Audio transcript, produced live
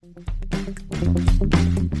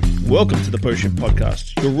Welcome to the Post Shift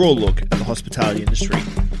Podcast, your raw look at the hospitality industry,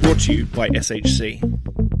 brought to you by SHC.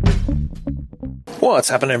 What's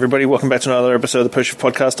happening, everybody? Welcome back to another episode of the Post Shift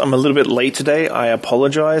Podcast. I'm a little bit late today. I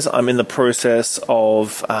apologize. I'm in the process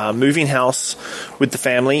of moving house with the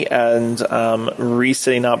family and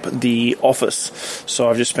resetting up the office. So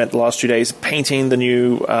I've just spent the last 2 days painting the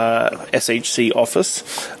new SHC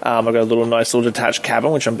office. I've got a nice little detached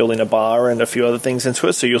cabin, which I'm building a bar and a few other things into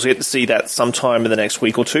it. So you'll get to see that sometime in the next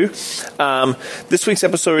week or two. This week's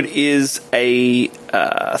episode is a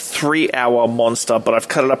 3-hour monster, but I've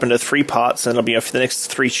cut it up into 3 parts, and it'll be for the next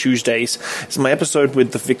 3 Tuesdays. It's my episode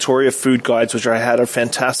with the Victoria Food Guides, which I had a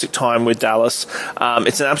fantastic time with Dallas.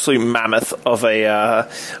 It's an absolute mammoth of a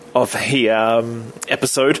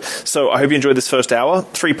episode. So I hope you enjoyed this first hour.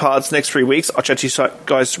 3 parts, next 3 weeks. I'll chat to you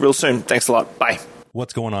guys real soon. Thanks a lot. Bye.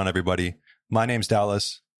 What's going on, everybody? My name's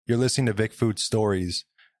Dallas. You're listening to Vic Food Stories,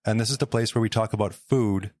 and this is the place where we talk about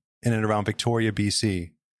food in and around Victoria,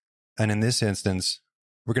 BC. And in this instance,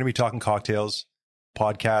 we're going to be talking cocktails,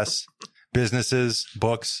 podcasts, businesses,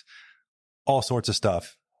 books, all sorts of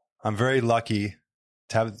stuff. I'm very lucky with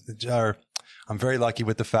the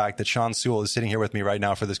fact that Sean Sewell is sitting here with me right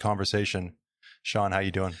now for this conversation. Sean, how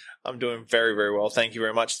you doing? I'm doing very, very well. Thank you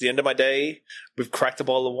very much. It's the end of my day. We've cracked a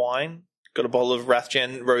bottle of wine. Got a bottle of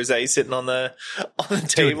Rathjen Rosé sitting on the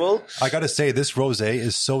table. Dude, I got to say, this rosé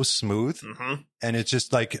is so smooth. Mm-hmm. And it's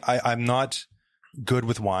just like, I'm not good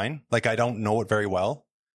with wine. Like, I don't know it very well.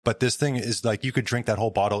 But this thing is like, you could drink that whole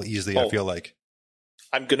bottle easily, I feel like.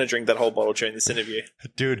 I'm going to drink that whole bottle during this interview.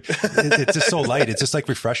 Dude, it's just so light. It's just like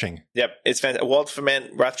refreshing. Yep, it's fantastic. Wild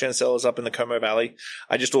Ferment Rathjen cellars up in the Como Valley.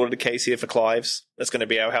 I just ordered a case here for Clive's. That's going to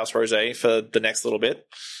be our house rosé for the next little bit.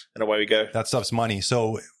 And away we go. That stuff's money.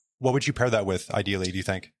 So what would you pair that with, ideally, do you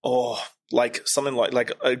think? Oh, like something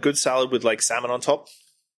like a good salad with like salmon on top.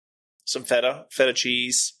 Some feta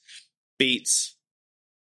cheese, beets.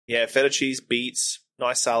 Yeah, feta cheese, beets.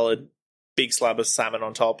 Nice salad, big slab of salmon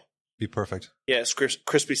on top. Be perfect. Yeah, it's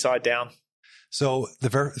crispy side down. So the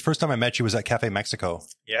first time I met you was at Cafe Mexico.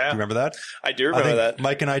 Yeah. Do you remember that? I do remember that.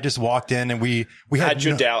 Mike and I just walked in and we had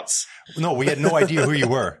your doubts. No, we had no idea who you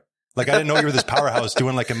were. Like, I didn't know you were this powerhouse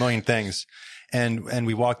doing like a million things. And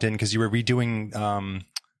we walked in because you were redoing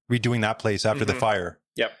that place after the fire.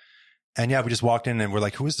 Yep. And yeah, we just walked in and we're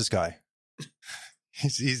like, who is this guy?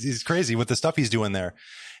 He's crazy with the stuff he's doing there.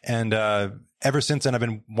 And ever since then, I've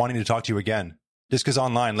been wanting to talk to you again, just because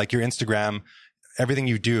online, like your Instagram, everything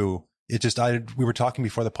you do, we were talking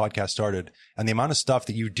before the podcast started, and the amount of stuff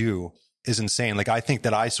that you do is insane. Like, I think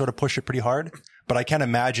that I sort of push it pretty hard, but I can't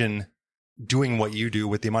imagine doing what you do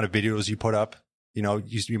with the amount of videos you put up. You know,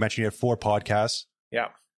 you mentioned you have 4 podcasts. Yeah.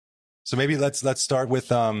 So maybe let's start with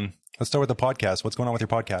the podcast. What's going on with your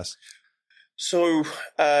podcast? So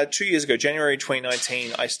 2 years ago, January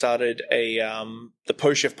 2019, I started the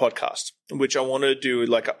Post Shift podcast, which I wanted to do.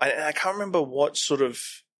 Like, I can't remember what sort of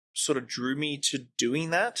drew me to doing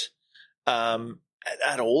that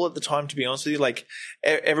at all at the time. To be honest with you, like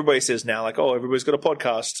everybody says now, like, oh, everybody's got a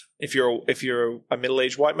podcast. If you're a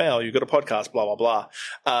middle-aged white male, you've got a podcast. Blah blah blah.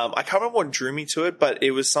 I can't remember what drew me to it, but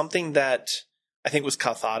it was something that I think was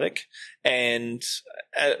cathartic, and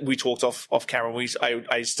we talked off camera.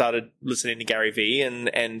 I started listening to Gary Vee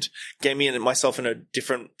and getting me and myself in a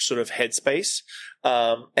different sort of headspace.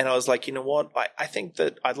 And I was like, you know what? I think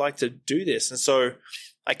that I'd like to do this. And so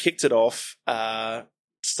I kicked it off,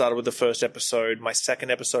 started with the first episode. My second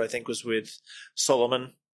episode, I think, was with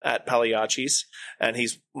Solomon at Pagliacci's, and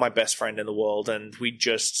he's my best friend in the world. And we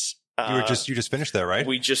just, you just finished there, right?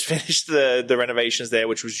 We just finished the renovations there,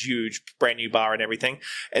 which was huge, brand new bar and everything.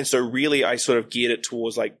 And so really I sort of geared it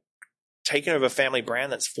towards like taking over a family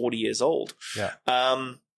brand that's 40 years old. Yeah.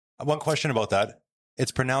 One question about that.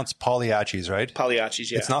 It's pronounced Pagliacci's, right?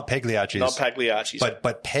 Pagliacci's, yeah. It's not Pagliacci's. Not Pagliacci's.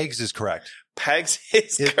 But Pegs is correct. Pags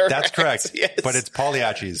is correct. That's correct. Yes. But it's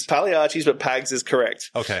Pagliacci's. Pagliacci's, but Pags is correct.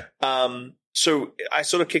 Okay. So I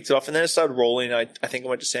sort of kicked it off, and then it started rolling. I think I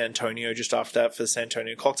went to San Antonio just after that for the San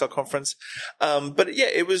Antonio Cocktail Conference. But yeah,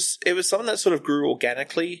 it was something that sort of grew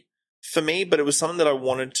organically for me, but it was something that I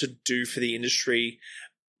wanted to do for the industry.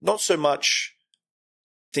 Not so much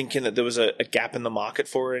thinking that there was a gap in the market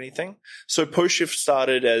for it or anything. So Post Shift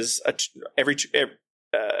started as a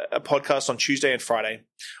podcast on Tuesday and Friday.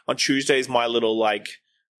 On Tuesday is my little like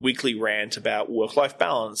weekly rant about work-life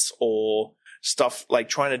balance or stuff like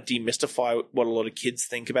trying to demystify what a lot of kids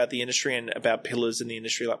think about the industry and about pillars in the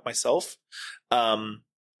industry like myself,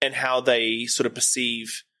 and how they sort of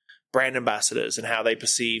perceive brand ambassadors and how they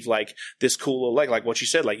perceive like this cool, like what you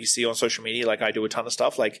said, like you see on social media, like I do a ton of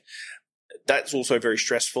stuff, like that's also very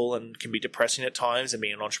stressful and can be depressing at times. And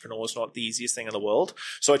being an entrepreneur is not the easiest thing in the world.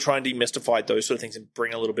 So I try and demystify those sort of things and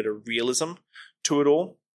bring a little bit of realism to it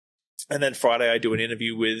all. And then Friday, I do an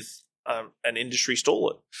interview with an industry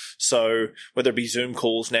stalwart. So whether it be Zoom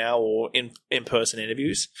calls now or in-person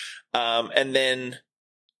interviews. And then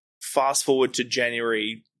fast forward to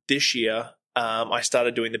January this year, I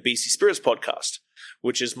started doing the BC Spirits podcast,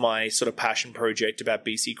 which is my sort of passion project about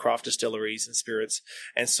BC craft distilleries and spirits.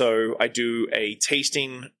 And so I do a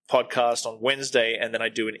tasting podcast on Wednesday, and then I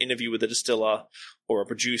do an interview with a distiller or a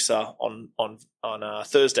producer on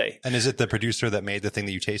Thursday. And is it the producer that made the thing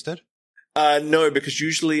that you tasted? No, because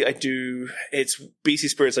usually it's BC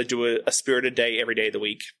Spirits. I do a spirit a day every day of the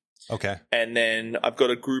week. Okay. And then I've got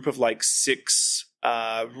a group of like 6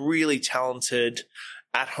 really talented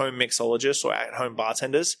at-home mixologists or at-home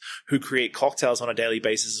bartenders who create cocktails on a daily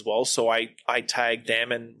basis as well. So I tag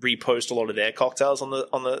them and repost a lot of their cocktails on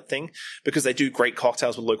the thing because they do great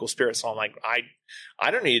cocktails with local spirits. So I'm like,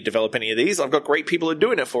 I don't need to develop any of these. I've got great people who are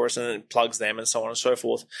doing it for us, and it plugs them and so on and so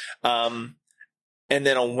forth. And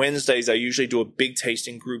then on Wednesdays, I usually do a big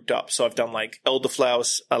tasting grouped up. So I've done like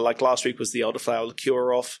elderflowers. Like last week was the elderflower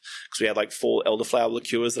liqueur off because we had like 4 elderflower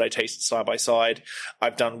liqueurs that I tasted side by side.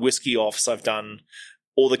 I've done whiskey offs. I've done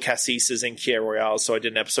all the cassises and Kia Royales. So I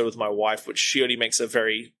did an episode with my wife, which she only makes a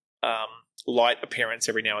very light appearance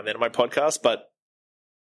every now and then on my podcast. But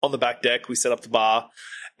on the back deck, we set up the bar,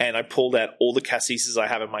 and I pulled out all the cassises I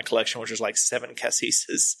have in my collection, which is like 7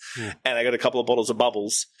 cassises. And I got a couple of bottles of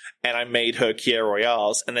bubbles, and I made her Kia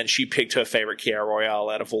Royales, and then she picked her favorite Kia Royale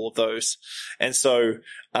out of all of those. And so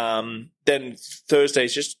then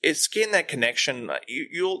Thursdays, it's getting that connection.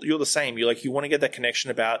 You're the same. You want to get that connection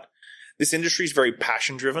about this industry is very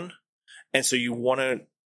passion driven. And so you want to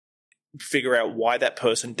figure out why that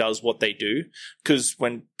person does what they do. Because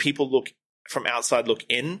when people look from outside look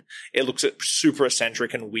in, it looks super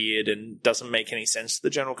eccentric and weird and doesn't make any sense to the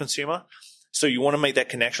general consumer. So you want to make that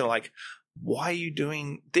connection, like, why are you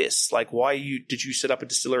doing this? Like, did you set up a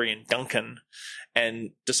distillery in Duncan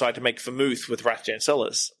and decide to make vermouth with Rathjan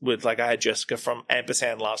Cellars? With I had Jessica from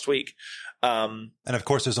Ampersand last week. And of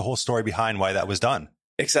course, there's a whole story behind why that was done.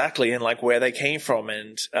 Exactly, and like where they came from.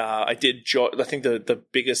 And I think the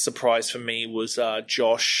biggest surprise for me was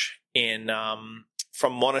Josh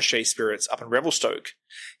from Montrachet Spirits up in Revelstoke.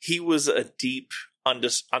 He was a deep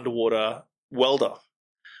underwater welder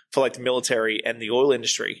for like the military and the oil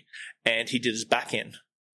industry, and he did his back in.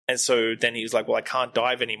 And so then he was like, well, I can't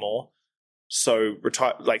dive anymore. So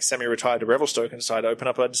semi-retired to Revelstoke and decided to open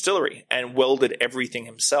up a distillery and welded everything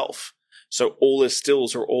himself. So all his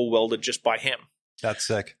stills are all welded just by him. That's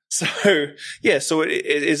sick. So yeah, so it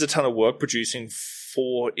is a ton of work producing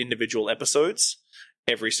 4 individual episodes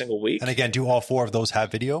every single week. And again, do all 4 of those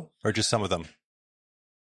have video or just some of them?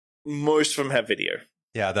 Most of them have video.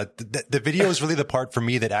 Yeah, the video is really the part for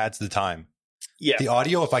me that adds the time. Yeah. The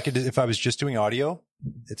audio, if I was just doing audio,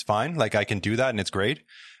 it's fine. Like I can do that and it's great.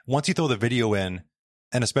 Once you throw the video in,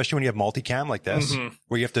 and especially when you have multicam like this,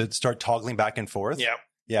 where you have to start toggling back and forth. Yeah.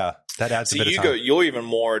 Yeah, that adds a bit of time. You're even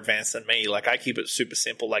more advanced than me. Like I keep it super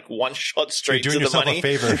simple, like one shot straight to the money. You're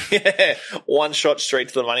doing yourself a favor. Yeah, one shot straight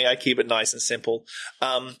to the money. I keep it nice and simple.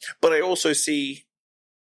 But I also see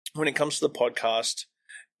when it comes to the podcast,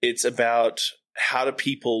 it's about how do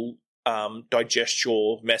people digest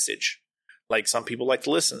your message. Like some people like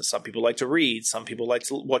to listen, some people like to read, some people like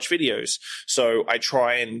to watch videos. So I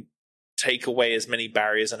try and take away as many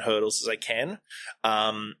barriers and hurdles as I can.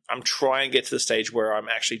 I'm trying to get to the stage where I'm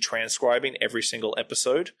actually transcribing every single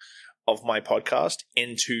episode of my podcast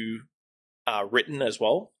into written as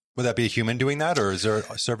well. Would that be a human doing that, or is there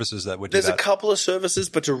services that would do that? There's a couple of services,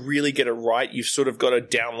 but to really get it right, you've sort of got to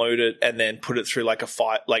download it and then put it through like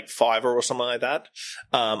Fiverr or something like that.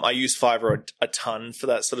 I use Fiverr a ton for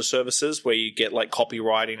that sort of services where you get like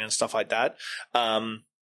copywriting and stuff like that.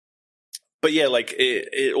 But yeah, like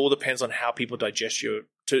it all depends on how people digest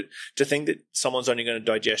to think that someone's only going to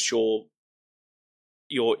digest your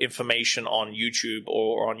information on YouTube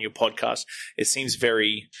or on your podcast. It seems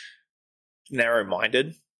very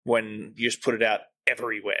narrow-minded when you just put it out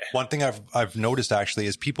everywhere. One thing I've noticed actually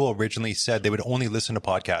is people originally said they would only listen to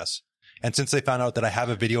podcasts. And since they found out that I have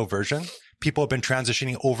a video version, people have been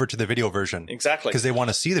transitioning over to the video version. Exactly. Because they want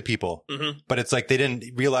to see the people. Mm-hmm. But it's like they didn't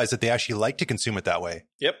realize that they actually like to consume it that way.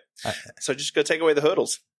 Yep. So just go take away the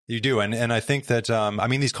hurdles. You do. And I think that,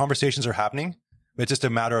 these conversations are happening. It's just a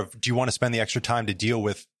matter of, do you want to spend the extra time to deal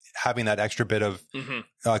with having that extra bit of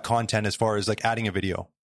content as far as like adding a video?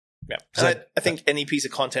 Yeah. And I think any piece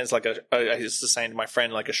of content is like I was just saying to my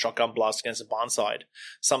friend, like a shotgun blast against a barn side.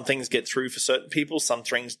 Some things get through for certain people. Some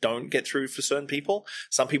things don't get through for certain people.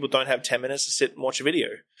 Some people don't have 10 minutes to sit and watch a video.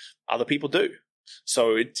 Other people do.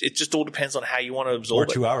 So it just all depends on how you want to absorb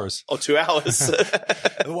it. Or 2 hours. Or 2 hours.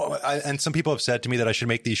 And some people have said to me that I should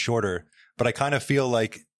make these shorter, but I kind of feel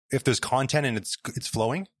like if there's content and it's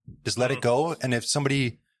flowing, just let it go. And if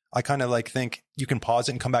somebody, I kind of like think you can pause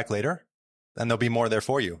it and come back later, and there'll be more there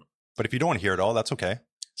for you. But if you don't want to hear it all, that's okay.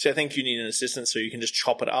 See, I think you need an assistant so you can just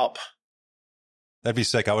chop it up. That'd be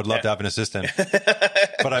sick. I would love to have an assistant.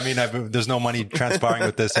 But I mean, there's no money transpiring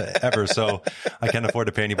with this ever, so I can't afford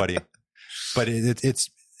to pay anybody. But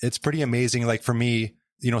it's pretty amazing. Like for me,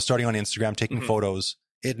 starting on Instagram, taking photos,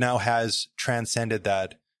 it now has transcended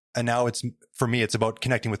that. And now for me, it's about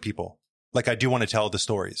connecting with people. Like I do want to tell the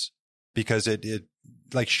stories because it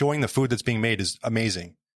like showing the food that's being made is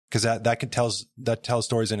amazing. Because that tells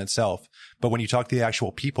stories in itself. But when you talk to the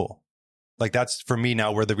actual people, like that's for me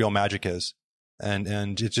now where the real magic is.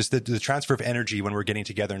 And it's just the transfer of energy when we're getting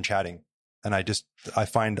together and chatting. And I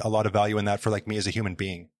find a lot of value in that for like me as a human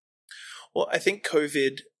being. Well, I think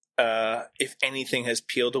COVID, if anything, has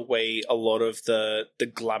peeled away a lot of the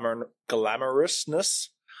glamorousness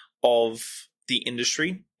of the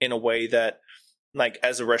industry in a way that, like,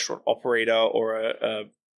 as a restaurant operator or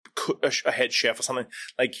a head chef or something,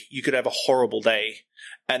 like you could have a horrible day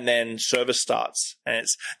and then service starts and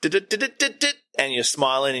it's and you're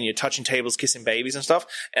smiling and you're touching tables, kissing babies and stuff.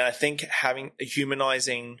 And I think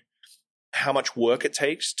humanizing how much work it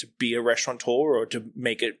takes to be a restaurateur or to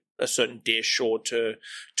make it a certain dish or to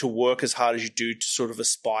work as hard as you do to sort of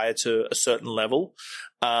aspire to a certain level,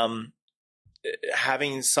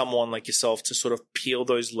 having someone like yourself to sort of peel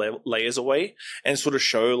those layers away and sort of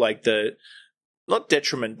show like not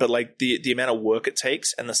detriment, but like the amount of work it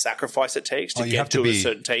takes and the sacrifice it takes to get to a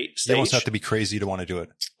certain stage. You almost have to be crazy to want to do it.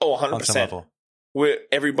 Oh, 100%. On some level. Where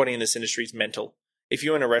everybody in this industry is mental. If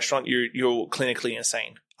you're in a restaurant, you're clinically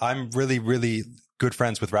insane. I'm really, really good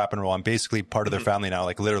friends with Wrap and Roll. I'm basically part of their family now,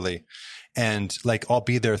 like literally. And like I'll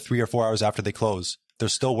be there 3 or 4 hours after they close. They're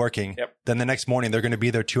still working. Yep. Then the next morning they're going to be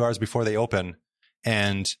there 2 hours before they open,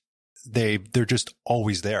 and they're just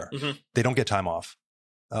always there. Mm-hmm. They don't get time off.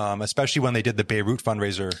 Especially when they did the Beirut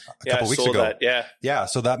fundraiser a couple weeks ago. That, yeah. Yeah.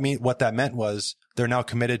 So what that meant was they're now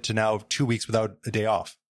committed to now 2 weeks without a day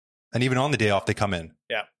off. And even on the day off, they come in.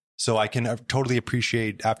 Yeah. So I can totally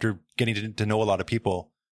appreciate, after getting to know a lot of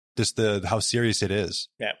people, just how serious it is.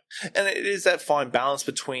 Yeah. And it is that fine balance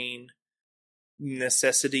between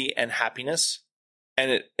necessity and happiness.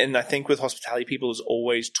 And I think with hospitality, people is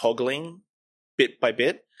always toggling bit by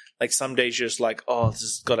bit. Like some days you're just like, oh, this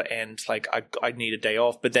has got to end. Like I need a day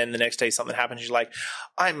off. But then the next day something happens. You're like,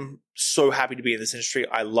 I'm so happy to be in this industry.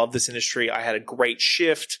 I love this industry. I had a great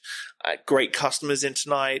shift, great customers in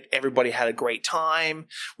tonight. Everybody had a great time.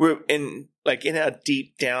 We're in our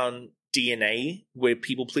deep down DNA, we're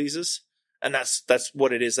people pleasers. And that's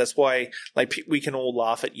what it is. That's why we can all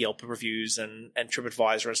laugh at Yelp reviews and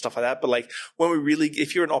TripAdvisor and stuff like that. But like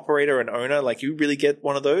if you're an operator and owner, like you really get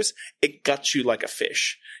one of those, it guts you like a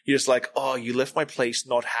fish. You're just like, oh, you left my place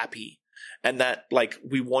not happy. And that like,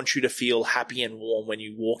 we want you to feel happy and warm when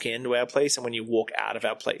you walk into our place and when you walk out of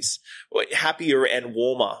our place. Happier and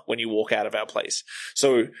warmer when you walk out of our place.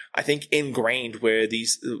 So I think we're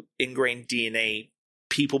these ingrained DNA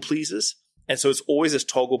people pleasers. And so it's always this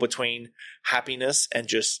toggle between happiness and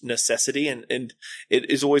just necessity. And it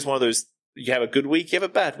is always one of those, you have a good week, you have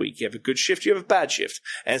a bad week. You have a good shift, you have a bad shift.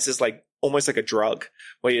 And it's just like, almost like a drug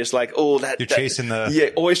where you're just like, oh, chasing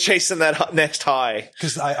always chasing that next high.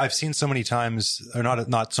 Because I've seen so many times, or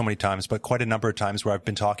not so many times, but quite a number of times where I've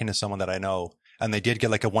been talking to someone that I know and they did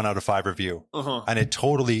get like a 1 out of 5 review. Uh-huh. And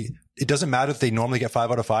it doesn't matter if they normally get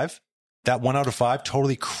 5 out of 5. That 1 out of 5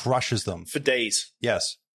 totally crushes them. For days.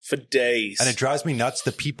 Yes. For days. And it drives me nuts.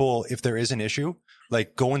 The people, if there is an issue,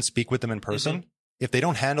 like go and speak with them in person. Mm-hmm. If they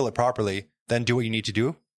don't handle it properly, then do what you need to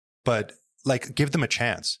do. But like give them a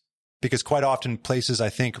chance, because quite often places I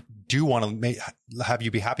think do want to have you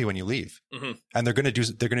be happy when you leave, mm-hmm. and they're going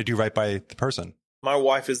to do right by the person. My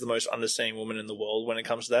wife is the most understanding woman in the world when it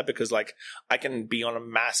comes to that, because like I can be on a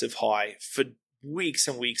massive high for weeks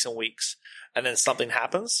and weeks and weeks, and then something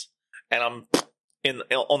happens and I'm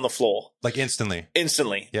on the floor. Like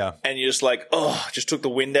instantly. Yeah. And you're just like, oh, just took the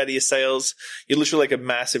wind out of your sails. You're literally like a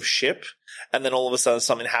massive ship. And then all of a sudden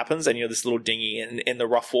something happens and you're this little dinghy in the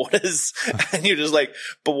rough waters. And you're just like,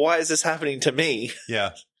 but why is this happening to me?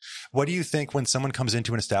 Yeah. What do you think when someone comes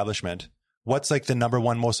into an establishment? What's like the number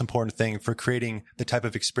one most important thing for creating the type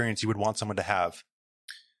of experience you would want someone to have?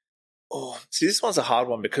 Oh, see, this one's a hard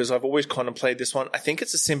one because I've always contemplated this one. I think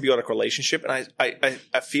it's a symbiotic relationship, and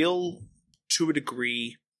I feel to a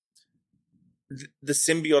degree the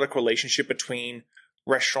symbiotic relationship between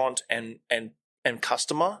restaurant and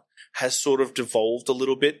customer has sort of devolved a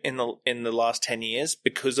little bit in the last 10 years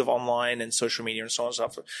because of online and social media and so on and so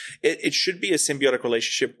forth. It should be a symbiotic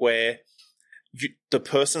relationship where the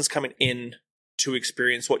person's coming in to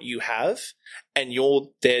experience what you have, and you're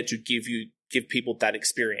there to give people that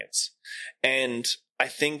experience. And I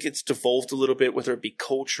think it's devolved a little bit, whether it be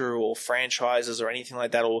culture or franchises or anything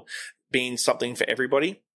like that, or being something for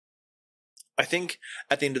everybody. I think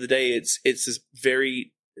at the end of the day, it's this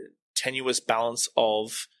very tenuous balance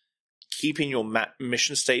of keeping your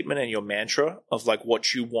mission statement and your mantra of like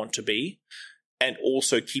what you want to be, and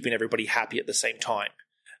also keeping everybody happy at the same time,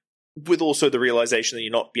 with also the realization that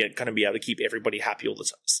you're not going to be able to keep everybody happy all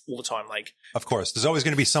the time. Like, of course, there's always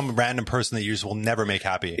going to be some random person that you just will never make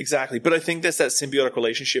happy. Exactly. But I think there's that symbiotic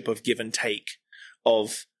relationship of give and take,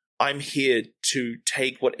 of I'm here to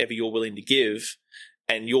take whatever you're willing to give,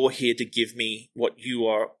 and you're here to give me what you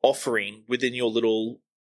are offering within your little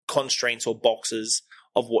constraints or boxes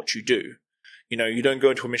of what you do. You know, you don't go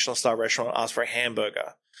into a Michelin star restaurant and ask for a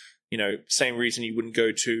hamburger. You know, same reason you wouldn't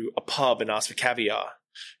go to a pub and ask for caviar.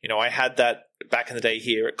 You know, I had that back in the day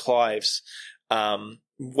here at Clive's,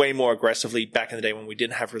 way more aggressively back in the day when we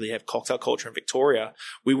didn't really have cocktail culture in Victoria.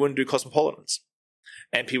 We wouldn't do cosmopolitans.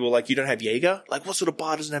 And people were like, you don't have Jaeger? Like, what sort of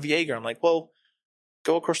bar doesn't have Jaeger? I'm like, well,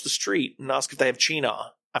 go across the street and ask if they have Cynar.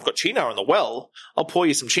 I've got Cynar in the well. I'll pour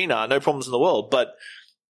you some Cynar. No problems in the world. But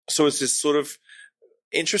so it's this sort of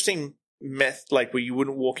interesting like where you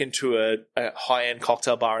wouldn't walk into a high-end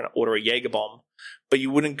cocktail bar and order a Jaeger bomb, but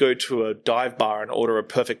you wouldn't go to a dive bar and order a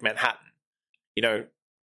perfect Manhattan. You know,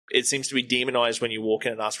 it seems to be demonized when you walk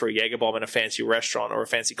in and ask for a Jaeger bomb in a fancy restaurant or a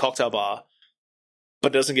fancy cocktail bar,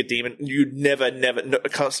 but it doesn't get a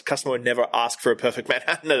customer would never ask for a perfect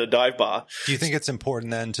Manhattan at a dive bar. Do you think it's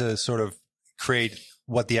important then to sort of create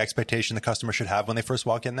what the expectation the customer should have when they first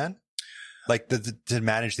walk in then? Like to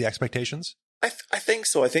manage the expectations? I think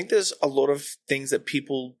so. I think there's a lot of things that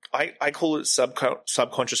people, I call it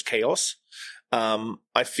subconscious chaos.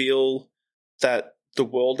 I feel that the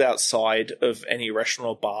world outside of any restaurant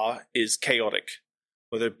or bar is chaotic,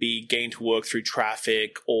 whether it be getting to work through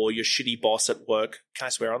traffic or your shitty boss at work. Can I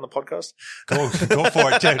swear on the podcast? Go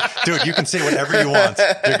for it, dude. You can say whatever you want.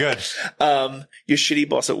 You're good. Your shitty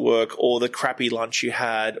boss at work, or the crappy lunch you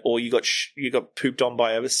had, or you got pooped on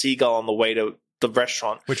by a seagull on the way to the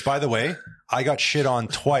restaurant. Which, by the way, I got shit on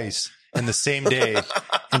twice in the same day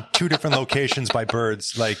in two different locations by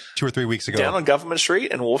birds like 2 or 3 weeks ago. Down on Government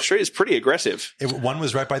Street and Wharf Street is pretty aggressive. One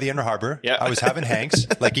was right by the Inner Harbor. Yeah. I was having Hanks,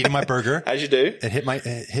 like eating my burger. As you do. It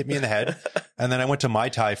hit me in the head. And then I went to Mai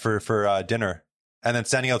Tai for dinner. And then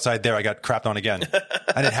standing outside there, I got crapped on again.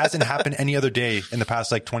 And it hasn't happened any other day in the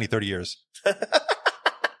past like 20, 30 years.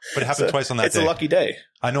 But it happened twice on that day. It's a lucky day.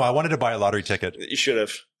 I know. I wanted to buy a lottery ticket. You should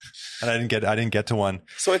have. And I didn't get to one.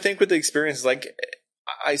 So I think with the experience, like,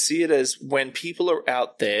 I see it as when people are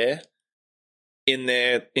out there in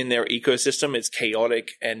their ecosystem, it's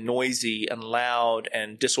chaotic and noisy and loud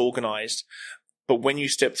and disorganized. But when you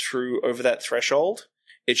step through over that threshold,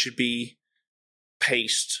 it should be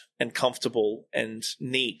paced and comfortable and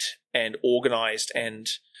neat and organized and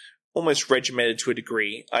almost regimented to a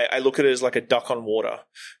degree. I look at it as like a duck on water.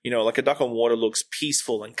 You know, like a duck on water looks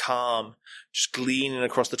peaceful and calm, just gleaming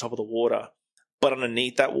across the top of the water. But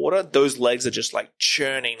underneath that water, those legs are just like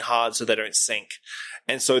churning hard so they don't sink.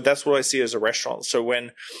 And so that's what I see as a restaurant. So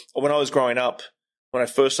when I was growing up, when I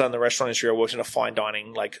first started in the restaurant industry, I worked in a fine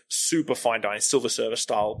dining, like super fine dining, silver service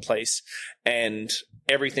style place. And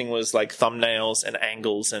everything was like thumbnails and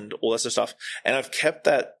angles and all that sort of stuff. And I've kept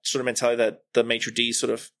that sort of mentality that the maitre d'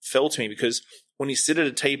 sort of fell to me, because when you sit at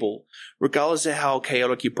a table, regardless of how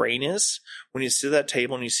chaotic your brain is, when you sit at that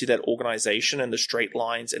table and you see that organization and the straight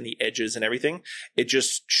lines and the edges and everything, it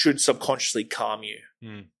just should subconsciously calm you.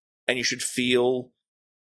 And you should feel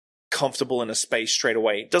comfortable in a space straight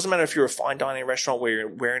away. It doesn't matter if you're a fine dining restaurant where you're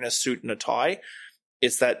wearing a suit and a tie.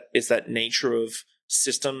 It's that nature of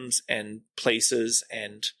systems and places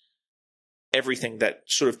and everything that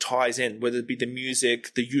sort of ties in, whether it be the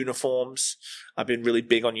music, the uniforms. I've been really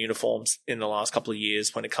big on uniforms in the last couple of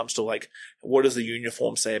years when it comes to like, what does the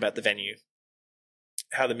uniform say about the venue?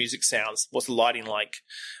 How the music sounds? What's the lighting like?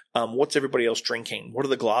 What's everybody else drinking? What are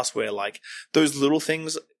the glassware like? Those little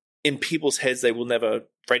things in people's heads, they will never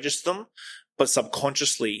register them, but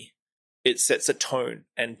subconsciously it sets a tone.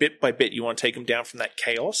 And bit by bit, you want to take them down from that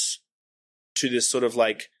chaos to this sort of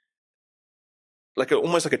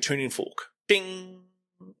almost like a tuning fork. Ding!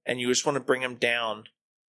 And you just want to bring them down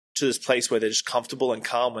to this place where they're just comfortable and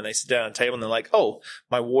calm when they sit down at a table and they're like, oh,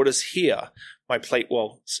 my water's here. My plate,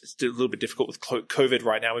 well, it's a little bit difficult with COVID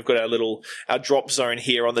right now. We've got our drop zone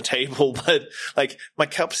here on the table, but like my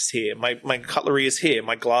cup's here, my cutlery is here,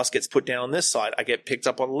 my glass gets put down on this side, I get picked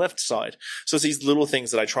up on the left side. So it's these little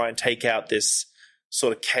things that I try and take out this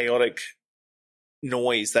sort of chaotic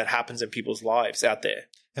noise that happens in people's lives out there.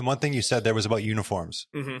 And one thing you said there was about uniforms.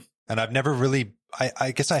 Mm-hmm. And I've never really,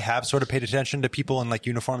 I guess I have sort of paid attention to people in like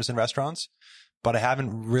uniforms in restaurants, but I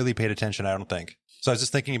haven't really paid attention, I don't think. So I was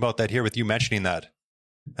just thinking about that here with you mentioning that.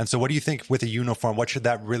 And so what do you think with a uniform? What should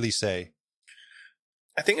that really say?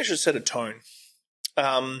 I think it should set a tone.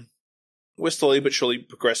 We're slowly but surely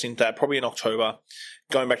progressing that, probably in October,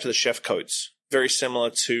 going back to the chef coats, very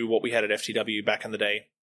similar to what we had at FTW back in the day,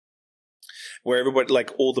 where everybody,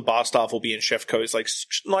 like all the bar staff will be in chef coats, like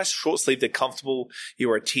nice short sleeve, they're comfortable. You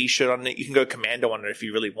wear a t-shirt on it. You can go commando on it if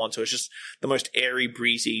you really want to. It's just the most airy,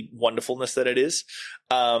 breezy wonderfulness that it is.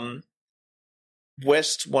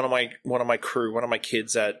 West, one of my crew, one of my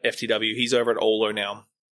kids at FTW, he's over at Olo now,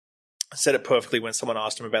 said it perfectly when someone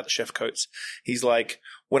asked him about the chef coats. He's like,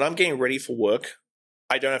 when I'm getting ready for work,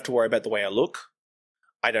 I don't have to worry about the way I look.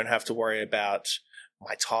 I don't have to worry about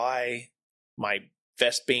my tie, my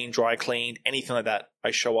vest being dry cleaned, anything like that.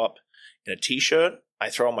 I show up in a t-shirt, I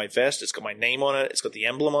throw on my vest, it's got my name on it, it's got the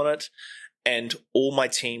emblem on it, and all my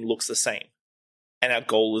team looks the same. And our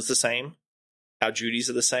goal is the same. Our duties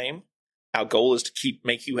are the same. Our goal is to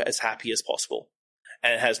make you as happy as possible.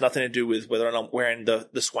 And it has nothing to do with whether or not I'm wearing the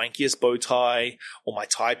swankiest bow tie, or my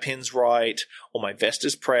tie pin's right, or my vest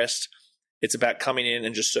is pressed. It's about coming in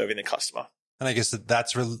and just serving the customer. And I guess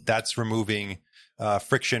that's removing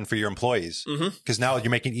friction for your employees, because now you're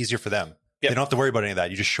making it easier for them. Yep. They don't have to worry about any of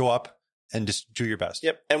that. You just show up and just do your best.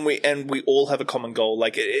 Yep. And we all have a common goal.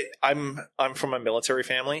 Like I'm from a military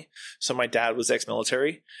family, so my dad was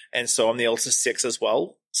ex-military, and so I'm the eldest of 6 as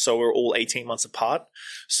well. So we're all 18 months apart.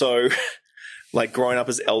 So like growing up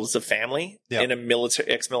as eldest of family in a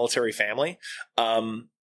ex-military family,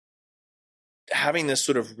 having this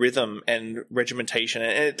sort of rhythm and regimentation,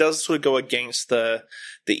 and it does sort of go against the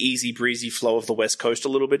easy breezy flow of the West Coast a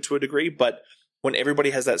little bit to a degree, but when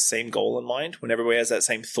everybody has that same goal in mind, when everybody has that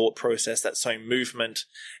same thought process, that same movement,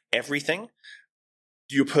 everything,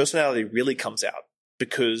 your personality really comes out,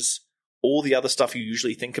 because all the other stuff you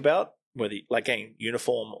usually think about, whether like again,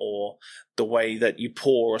 uniform or the way that you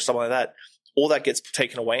pour or something like that, all that gets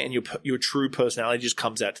taken away, and your true personality just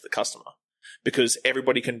comes out to the customer, because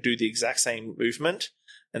everybody can do the exact same movement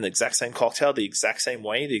and the exact same cocktail, the exact same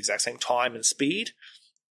way, the exact same time and speed,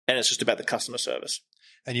 and it's just about the customer service.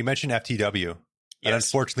 And you mentioned FTW. And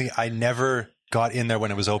unfortunately, I never got in there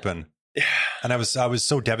when it was open. And I was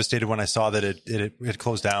so devastated when I saw that it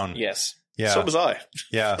closed down. Yes. Yeah. So was I.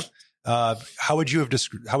 Yeah. How would you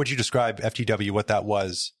describe FTW, what that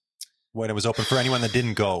was when it was open for anyone that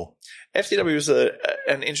didn't go? FTW was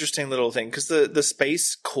an interesting little thing, because the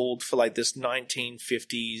space called for like this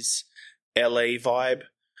 1950s LA vibe.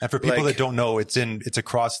 And for people that don't know, it's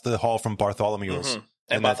across the hall from Bartholomew's. Mm-hmm.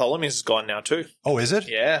 And Bartholomew's is gone now too. Oh, is it?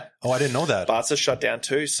 Yeah. Oh, I didn't know that. Bart's is shut down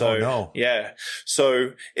too. So, no. Yeah.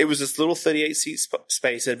 So it was this little 38-seat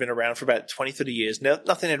space that had been around for about 20, 30 years.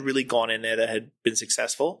 Nothing had really gone in there that had been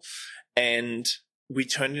successful. And we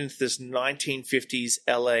turned into this 1950s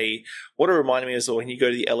LA. What it reminded me is when you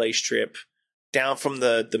go to the LA Strip, down from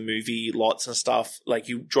the movie lots and stuff, like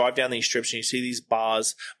you drive down these strips and you see these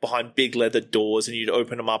bars behind big leather doors, and you'd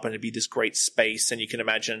open them up and it'd be this great space. And you can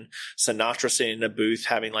imagine Sinatra sitting in a booth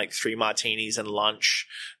having like 3 martinis and lunch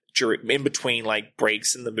in between like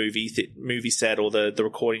breaks in the movie set or the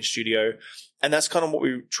recording studio. And that's kind of what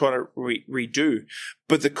we were trying to redo.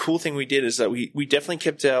 But the cool thing we did is that we definitely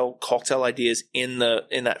kept our cocktail ideas in that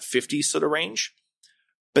 50s sort of range,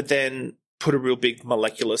 but then put a real big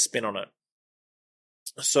molecular spin on it.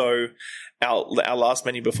 So our last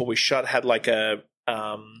menu before we shut had like a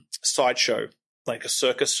sideshow, like a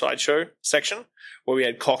circus sideshow section, where we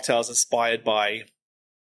had cocktails inspired by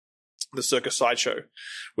the circus sideshow,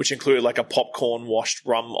 which included like a popcorn washed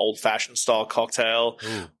rum old fashioned style cocktail,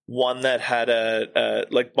 one that had a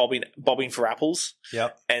like bobbing for apples.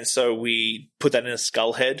 Yep. And so we put that in a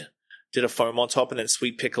skull head, did a foam on top, and then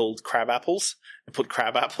sweet pickled crab apples, and put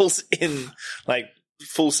crab apples in like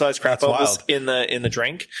full size crab apples in the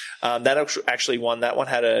drink. That actually won. That one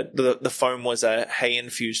had the foam was a hay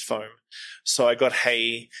infused foam. So I got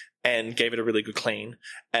hay and gave it a really good clean,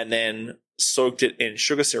 and then soaked it in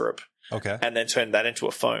sugar syrup. Okay. And then turned that into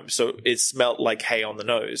a foam. So it smelled like hay on the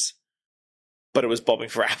nose, but it was bobbing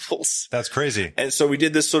for apples. That's crazy. And so we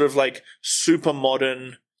did this sort of like super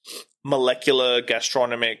modern molecular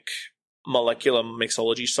gastronomic molecular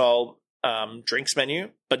mixology style drinks menu,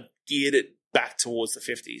 but geared it back towards the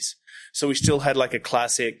 50s. So we still had like a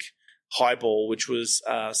classic highball, which was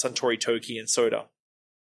Suntory Toki and soda.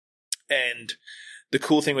 And the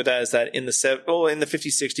cool thing with that is that in the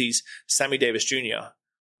 50s, 60s, Sammy Davis Jr.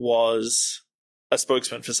 was a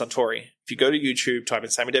spokesman for Suntory. If you go to YouTube, type in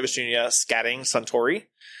Sammy Davis Jr. scatting Suntory,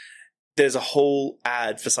 there's a whole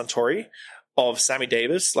ad for Suntory of Sammy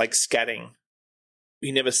Davis like scatting.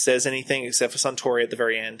 He never says anything except for Suntory at the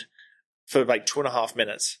very end for like 2.5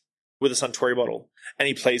 minutes with a Suntory bottle. And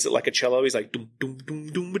he plays it like a cello. He's like, doom, doom, doom,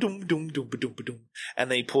 doom, doom, doom, doom, doom, doom. And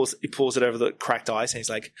then he pours it over the cracked ice and he's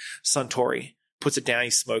like, Suntory. Puts it down,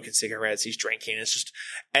 he's smoking cigarettes, he's drinking. It's just,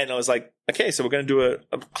 and I was like, okay, so we're going to do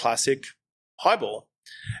a classic highball.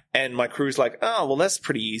 And my crew's like, oh, well, that's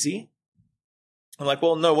pretty easy. I'm like,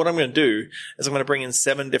 well, no, what I'm going to do is I'm going to bring in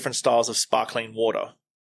 7 different styles of sparkling water.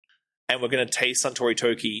 And we're going to taste Suntory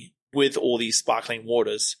Toki with all these sparkling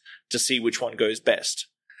waters to see which one goes best.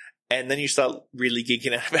 And then you start really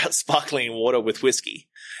geeking out about sparkling water with whiskey.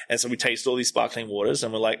 And so we taste all these sparkling waters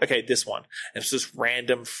and we're like, okay, this one. And it's just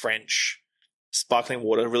random French sparkling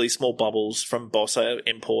water, really small bubbles from Bossa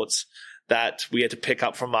imports that we had to pick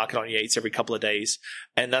up from Market on Yates every couple of days.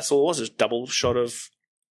 And that's all it was, a double shot of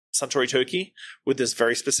Suntory Toki with this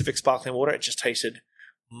very specific sparkling water. It just tasted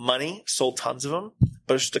money, sold tons of them,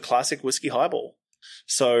 but it's just a classic whiskey highball.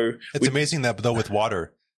 So it's amazing that though with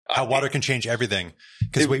water, how water can change everything.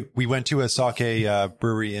 Because we went to a sake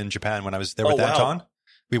brewery in Japan when I was there with Anton. Wow.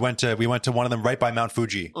 We went to one of them right by Mount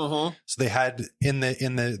Fuji. So they had in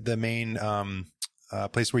the main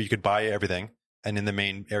place where you could buy everything, and in the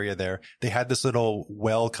main area there, they had this little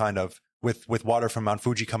well kind of with water from Mount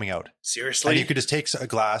Fuji coming out. Seriously? And you could just take a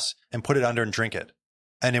glass and put it under and drink it.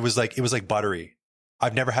 And it was like buttery.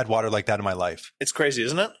 I've never had water like that in my life. It's crazy,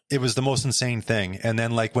 isn't it? It was the most insane thing. And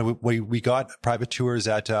then like when we got private tours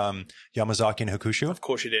at Yamazaki and Hakushu. Of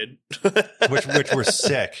course you did. which were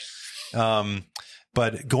sick.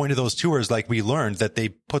 But going to those tours, like we learned that they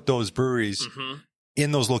put those breweries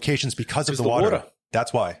in those locations because of the water.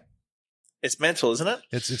 That's why. It's mental, isn't it?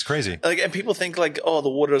 It's crazy. Like, and people think like, oh, the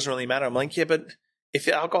water doesn't really matter. I'm like, yeah, but if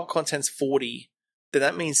your alcohol content's 40, then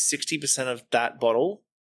that means 60% of that bottle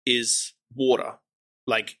is water.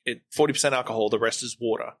 Like 40% alcohol, the rest is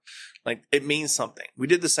water. Like it means something. We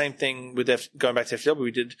did the same thing with going back to FTW.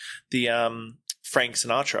 We did the Frank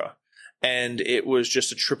Sinatra, and it was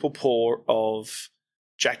just a triple pour of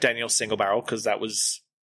Jack Daniel's single barrel because that was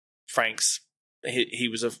Frank's. He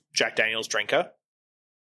was a Jack Daniel's drinker.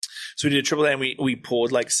 So we did a triple, and we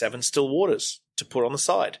poured like 7 still waters to put on the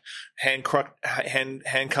side. Hand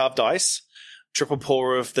carved ice, triple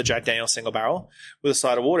pour of the Jack Daniel's single barrel with a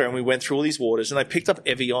side of water, and we went through all these waters. And I picked up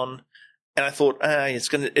Evian, and I thought, it's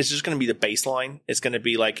just gonna be the baseline. It's gonna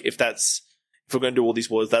be like if we're going to do all these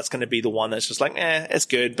waters, that's going to be the one that's just like, it's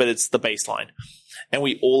good, but it's the baseline. And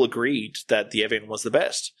we all agreed that the Evian was the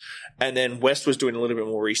best. And then West was doing a little bit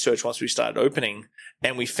more research once we started opening,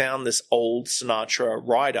 and we found this old Sinatra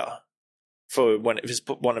rider for one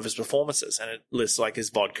of his performances, and it lists like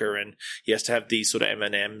his vodka, and he has to have these sort of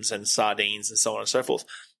M&Ms and sardines and so on and so forth.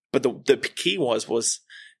 But the key was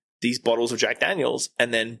these bottles of Jack Daniels,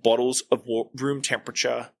 and then bottles of room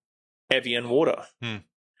temperature Evian water.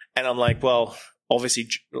 And I'm like, well, obviously,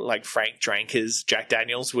 like Frank drank his Jack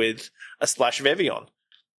Daniels with a splash of Evian.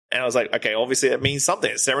 And I was like, okay, obviously that means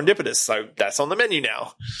something. It's serendipitous. So that's on the menu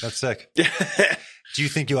now. That's sick. Do you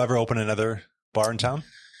think you'll ever open another bar in town?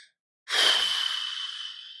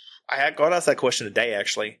 I got asked that question today,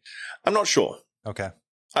 actually. I'm not sure. Okay.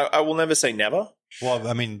 I will never say never. Well,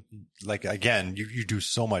 I mean, like, again, you do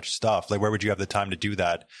so much stuff. Like, where would you have the time to do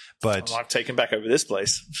that? But I've taken back over this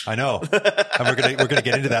place. I know. And we're gonna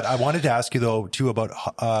get into that. I wanted to ask you though too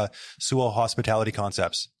about Sewell Hospitality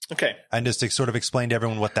Concepts. Okay. And just to sort of explain to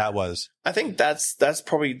everyone what that was. I think that's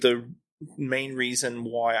probably the main reason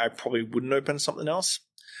why I probably wouldn't open something else.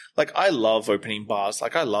 Like, I love opening bars.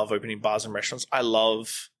 Like, I love opening bars and restaurants. I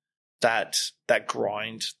love that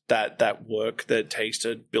grind, that work that it takes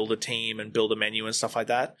to build a team and build a menu and stuff like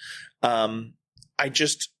that. I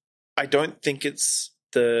don't think it's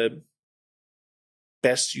the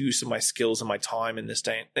best use of my skills and my time in this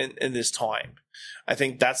day, in this time. I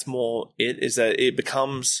think that's more is that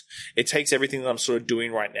it takes everything that I'm sort of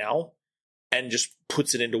doing right now and just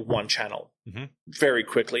puts it into one channel very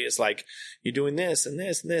quickly. It's like, you're doing this and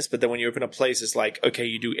this and this, but then when you open a place, it's like, okay,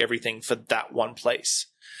 you do everything for that one place.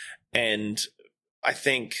 And I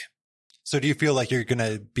think... So do you feel like you're going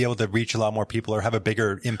to be able to reach a lot more people or have a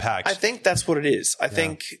bigger impact? I think that's what it is. I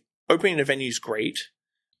think opening a venue is great,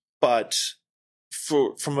 but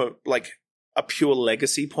from a, like, a pure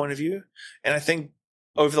legacy point of view. And I think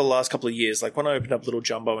over the last couple of years, like when I opened up Little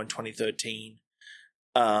Jumbo in 2013,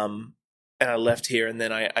 and I left here, and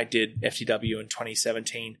then I did FTW in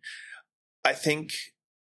 2017, I think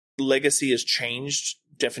legacy has changed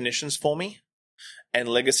definitions for me. And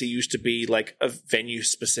legacy used to be like a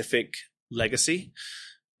venue-specific legacy,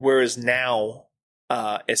 whereas now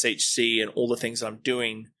SHC and all the things that I'm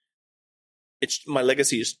doing, my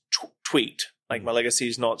legacy is tweaked. Like my legacy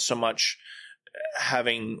is not so much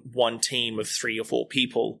having one team of 3 or 4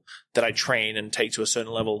 people that I train and take to a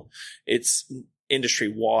certain level. It's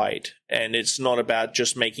industry-wide, and it's not about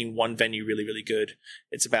just making one venue really, really good.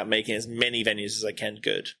 It's about making as many venues as I can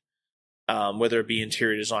good. Whether it be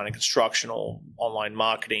interior design and construction or online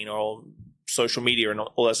marketing or social media and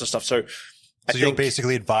all that sort of stuff. So you'll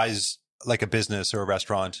basically advise like a business or a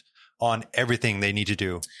restaurant on everything they need to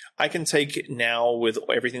do. I can take now with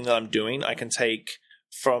everything that I'm doing, I can take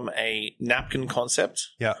from a napkin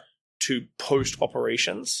concept to post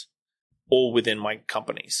operations all within my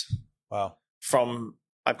companies. Wow.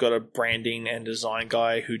 I've got a branding and design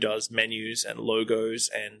guy who does menus and logos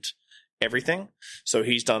and everything. So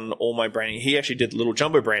he's done all my branding. He actually did Little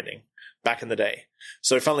Jumbo branding back in the day.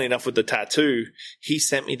 So funnily enough, with the tattoo, he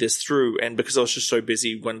sent me this through, and because I was just so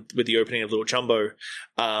busy with the opening of Little Jumbo,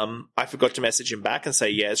 I forgot to message him back and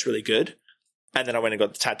say, yeah, it's really good. And then I went and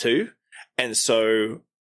got the tattoo. And so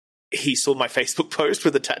he saw my Facebook post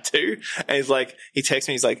with the tattoo, and he texts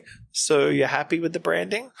me, he's like, so you're happy with the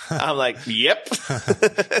branding? I'm like, yep.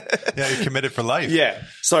 Yeah, you're committed for life. Yeah.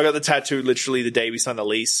 So I got the tattoo literally the day we signed the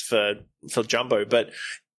lease for Jumbo. But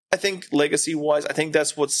I think legacy wise, I think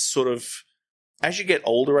that's what's sort of, as you get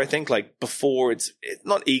older, I think like before it's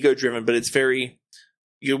not ego driven, but it's very,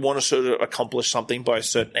 you want to sort of accomplish something by a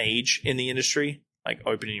certain age in the industry, like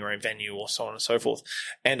opening your own venue or so on and so forth.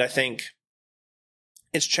 And I think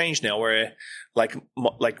it's changed now where like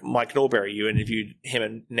Mike Norbury, you interviewed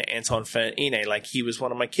him and Anton for Ine, like he was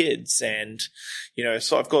one of my kids. And,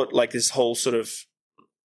 so I've got like this whole sort of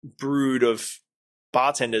brood of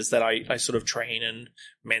bartenders that I sort of train and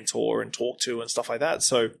mentor and talk to and stuff like that.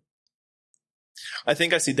 So I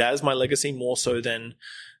think I see that as my legacy more so than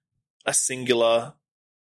a singular,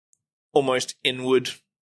 almost inward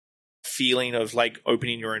feeling of like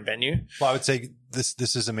opening your own venue. Well, I would say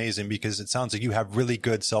this is amazing because it sounds like you have really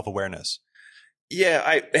good self-awareness.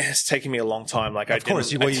 Yeah, it's taken me a long time. Like, of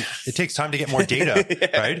course, it takes time to get more data,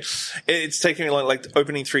 yeah. Right? It's taken me long. Like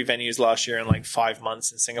opening 3 venues last year in like 5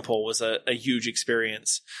 months in Singapore was a huge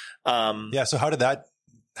experience. Yeah. So how did that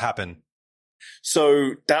happen?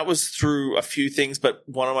 So that was through a few things, but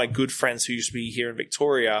one of my good friends who used to be here in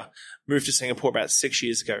Victoria moved to Singapore about 6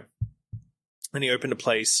 years ago. And he opened a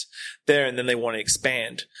place there, and then they want to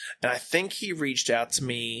expand. And I think he reached out to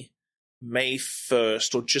me May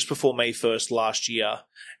 1st or just before May 1st last year. And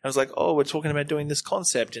I was like, oh, we're talking about doing this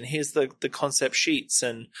concept, and here's the concept sheets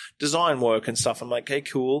and design work and stuff. I'm like, okay,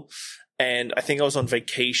 cool. And I think I was on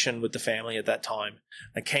vacation with the family at that time.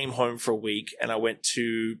 I came home for a week, and I went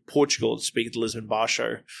to Portugal to speak at the Lisbon Bar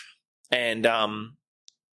Show. And I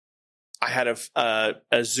had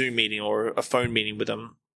a Zoom meeting or a phone meeting with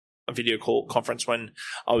them, a video call conference when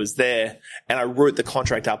I was there, and I wrote the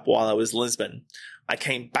contract up while I was in Lisbon. I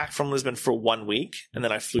came back from Lisbon for 1 week, and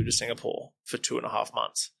then I flew to Singapore for 2.5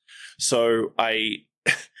 months. So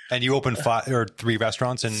and you opened 3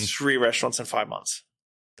 restaurants in 3 restaurants in 5 months.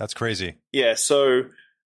 That's crazy. Yeah. So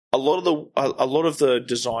a lot of the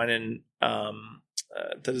design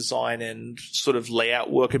and sort of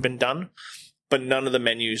layout work had been done, but none of the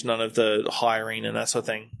menus, none of the hiring and that sort of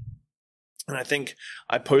thing. And I think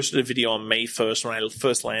I posted a video on May 1st when I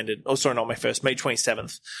first landed. Oh, sorry, not May 1st, May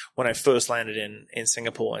 27th when I first landed in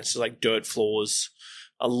Singapore. It's just like dirt floors,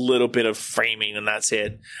 a little bit of framing, and that's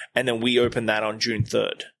it. And then we opened that on June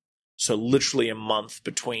 3rd. So literally a month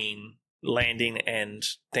between landing and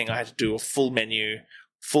thing. I had to do a full menu,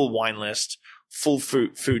 full wine list, full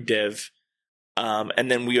food dev.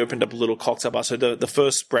 And then we opened up a little cocktail bar. So the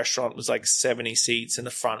first restaurant was like 70 seats in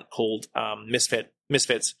the front called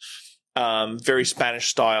Misfits. Very Spanish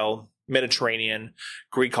style, Mediterranean,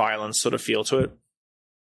 Greek islands sort of feel to it.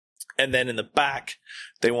 And then in the back,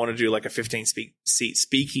 they want to do like a 15-seat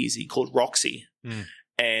speakeasy called Roxy. Mm.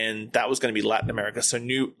 And that was going to be Latin America. So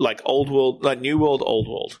New World, Old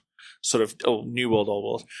World. Sort of, New World, Old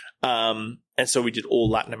World. And so we did all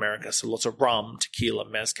Latin America. So lots of rum, tequila,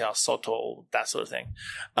 mezcal, soto, that sort of thing.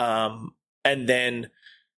 And then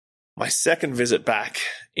my second visit back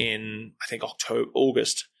in, I think,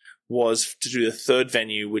 August, was to do the third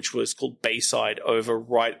venue, which was called Bayside, over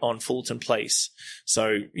right on Fullerton Place.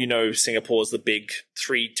 So, Singapore is the big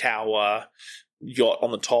 3-tower yacht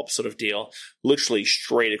on the top sort of deal, literally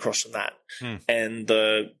straight across from that. And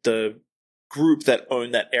the group that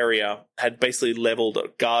owned that area had basically leveled a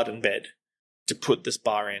garden bed to put this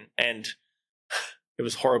bar in, and it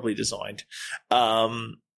was horribly designed.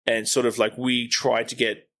 And sort of like we tried to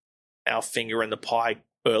get our finger in the pie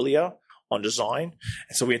earlier on design,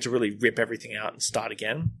 and so we had to really rip everything out and start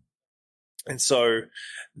again. And so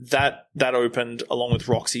that opened along with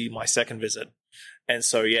Roxy, my second visit. And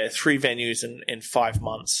so, 3 venues in 5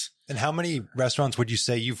 months. And how many restaurants would you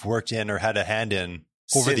say you've worked in or had a hand in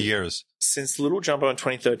over the years? Since Little Jumbo in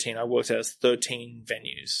 2013, I worked at 13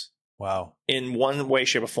 venues. Wow. In one way,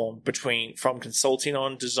 shape, or form, from consulting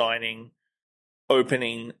on designing,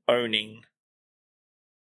 opening, owning.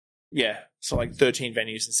 Yeah. So like 13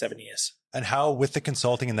 venues in 7 years. And how, with the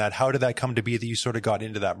consulting and that, how did that come to be that you sort of got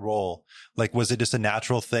into that role? Like, was it just a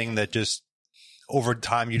natural thing that just over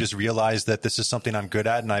time you just realized that this is something I'm good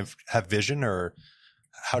at and I have vision, or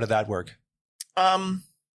how did that work? That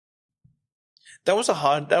was a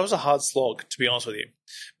hard slog, to be honest with you,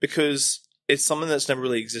 because it's something that's never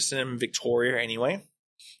really existed in Victoria anyway.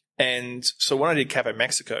 And so when I did Cafe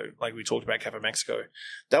Mexico, like we talked about Cafe Mexico,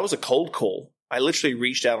 that was a cold call. I literally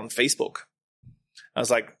reached out on Facebook. I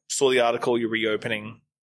was like, saw the article, you're reopening,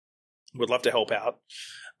 would love to help out.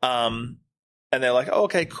 And they're like, oh,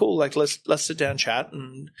 okay, cool. Like, let's sit down, chat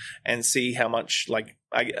and see how much,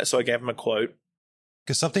 so I gave them a quote.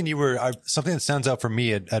 Because something that stands out for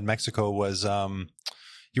me at Mexico was,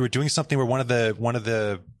 you were doing something where one of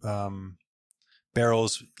the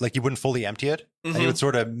barrels, like you wouldn't fully empty it, and you would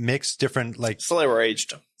sort of mix different, like, so they were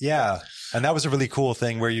aged. Yeah. And that was a really cool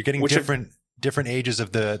thing where you're getting different ages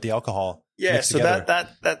of the alcohol. Yeah, so together.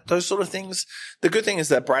 that those sort of things. The good thing is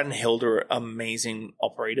that Brad and Hilda are amazing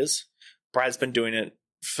operators. Brad's been doing it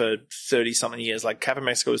for 30-something years. Like Cafe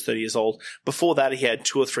Mexico was 30 years old. Before that, he had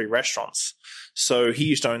 2 or 3 restaurants. So he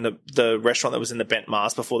used to own the restaurant that was in the Bent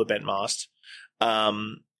Mast before the Bent Mast.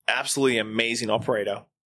 Absolutely amazing operator.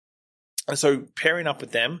 And so pairing up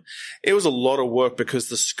with them, it was a lot of work because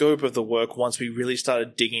the scope of the work, once we really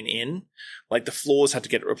started digging in, like the floors had to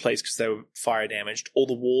get replaced because they were fire damaged. All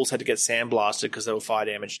the walls had to get sandblasted because they were fire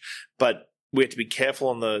damaged. But we had to be careful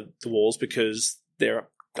on the walls because they're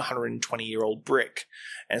 120-year-old brick.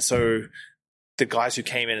 And so the guys who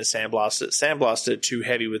came in and sandblasted it too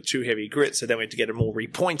heavy with too heavy grit. So then we had to get them all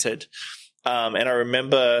repointed. And I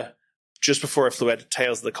remember just before I flew out to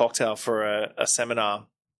Tales of the Cocktail for a seminar,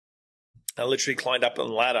 I literally climbed up on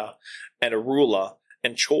a ladder and a ruler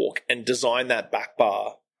and chalk and designed that back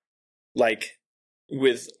bar like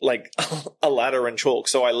with like a ladder and chalk.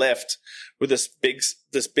 So I left with this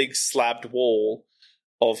big slabbed wall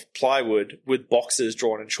of plywood with boxes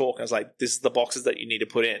drawn in chalk. I was like, this is the boxes that you need to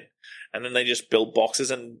put in. And then they just built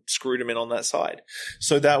boxes and screwed them in on that side.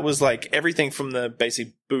 So that was like everything from the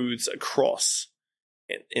basic booths across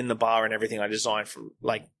in the bar and everything I designed from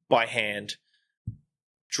like by hand,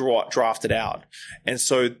 drafted out. And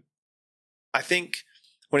so I think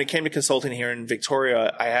when it came to consulting here in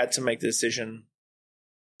Victoria, I had to make the decision,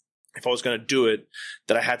 if I was going to do it,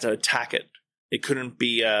 that I had to attack it. It couldn't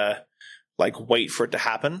be like wait for it to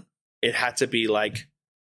happen. It had to be like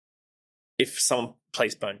if some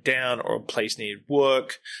place burned down or a place needed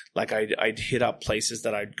work, like I'd hit up places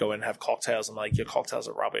that I'd go and have cocktails. I'm like, your cocktails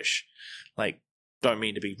are rubbish. Like, don't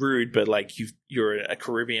mean to be rude, but like you're a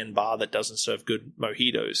Caribbean bar that doesn't serve good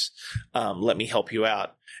mojitos. Let me help you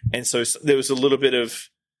out. And so there was a little bit of,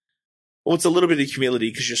 well, it's a little bit of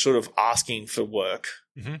humility because you're sort of asking for work,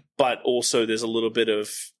 but also there's a little bit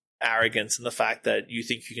of arrogance in the fact that you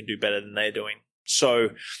think you can do better than they're doing. So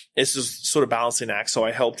it's just sort of balancing act. So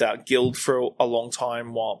I helped out Guild for a long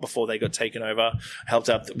time before they got taken over. I helped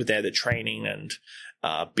out with their training and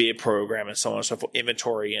beer program and so on and so forth,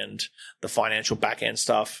 inventory and the financial back end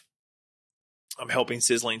stuff. I'm helping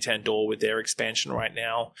Sizzling Tandoor with their expansion right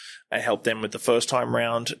now. I helped them with the first time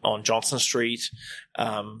round on Johnson Street,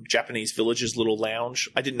 Japanese Village's little lounge.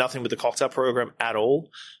 I did nothing with the cocktail program at all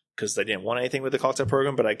because they didn't want anything with the cocktail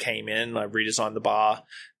program, but I came in, I redesigned the bar,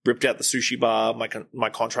 ripped out the sushi bar. My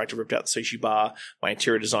contractor ripped out the sushi bar. My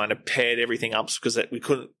interior designer paired everything up because we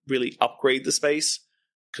couldn't really upgrade the space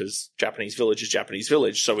because Japanese Village is Japanese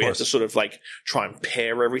Village. So we had to sort of like try and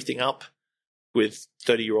pair everything up with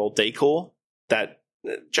 30-year-old decor. That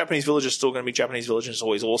Japanese Village is still going to be Japanese Village and it's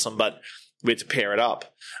always awesome, but we had to pair it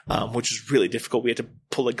up, which was really difficult. We had to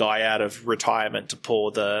pull a guy out of retirement to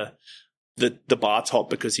pour the bar top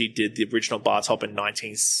because he did the original bar top in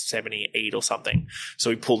 1978 or something. So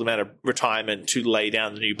we pulled him out of retirement to lay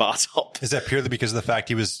down the new bar top. Is that purely because of the fact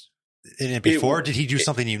he was in it before? Did he do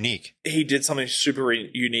something unique? He did something super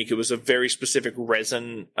unique. It was a very specific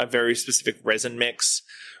resin mix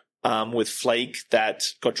with flake that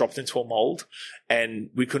got dropped into a mold, and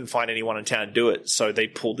we couldn't find anyone in town to do it. So they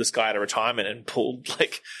pulled this guy out of retirement and pulled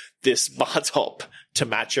like this bar top to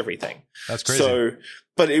match everything. That's crazy. So,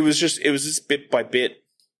 but it was just bit by bit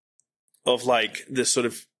of like this sort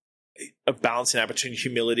of a balancing out between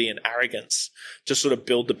humility and arrogance to sort of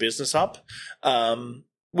build the business up.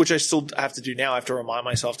 Which I still have to do now. I have to remind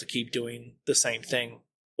myself to keep doing the same thing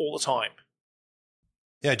all the time.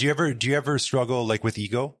 Yeah. Do you ever struggle like with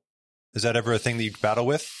ego? Is that ever a thing that you battle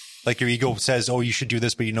with? Like your ego says, "Oh, you should do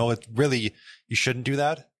this," but you know it really you shouldn't do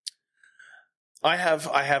that. I have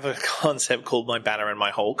a concept called my banner and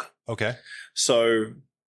my Hulk. Okay. So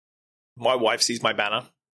my wife sees my banner,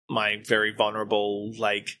 my very vulnerable,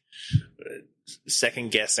 like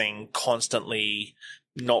second guessing, constantly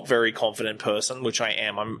not very confident person, which I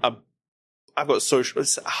am. I've got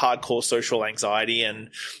hardcore social anxiety and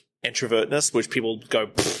introvertness, which people go,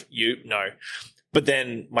 no. But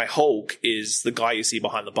then my Hulk is the guy you see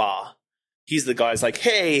behind the bar. He's the guy's like,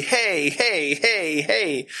 hey, hey, hey, hey,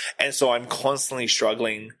 hey. And so I'm constantly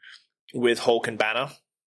struggling with Hulk and banner.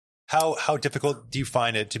 How difficult do you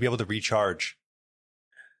find it to be able to recharge?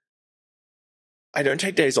 I don't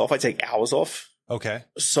take days off. I take hours off. Okay.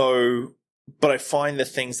 So, but I find the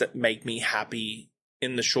things that make me happy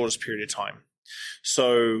in the shortest period of time.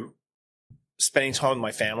 So spending time with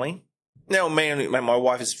my family. Now, mainly, my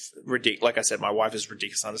wife is ridiculous. Like I said, my wife is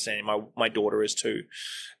ridiculous understanding. My daughter is too.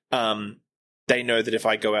 They know that if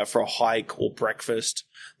I go out for a hike or breakfast,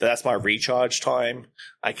 that's my recharge time.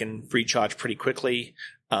 I can recharge pretty quickly.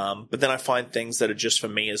 But then I find things that are just for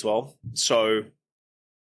me as well. So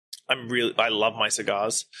I love my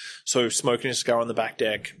cigars. So smoking a cigar on the back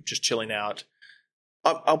deck, just chilling out.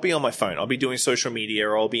 I'll be on my phone. I'll be doing social media,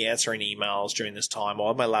 or I'll be answering emails during this time, or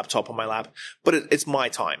I'll have my laptop on my lap. But it's my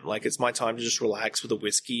time. Like, it's my time to just relax with a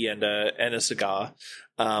whiskey and a cigar.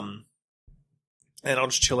 And I'll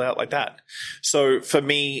just chill out like that. So for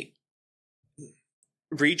me,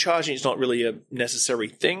 recharging is not really a necessary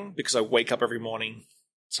thing because I wake up every morning,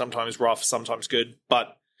 sometimes rough, sometimes good,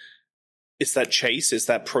 but it's that chase, it's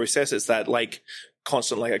that process, it's that like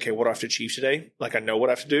constant, like, okay, what do I have to achieve today? Like, I know what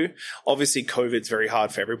I have to do. Obviously, COVID's very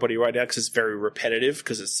hard for everybody right now because it's very repetitive,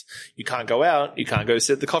 because you can't go out, you can't go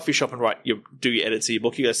sit at the coffee shop and do your edits of your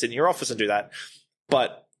book, you got to sit in your office and do that.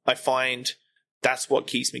 But I find that's what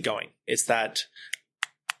keeps me going. It's that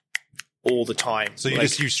all the time. So you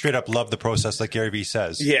straight up love the process, like Gary Vee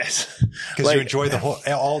says. Yes. Because you enjoy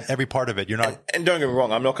every part of it. You're not. And don't get me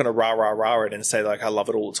wrong, I'm not going to rah it and say like I love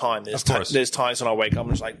it all the time. There's times when I wake up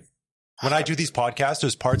and just like. When I do these podcasts,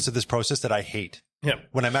 there's parts of this process that I hate. Yeah.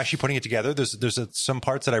 When I'm actually putting it together, there's some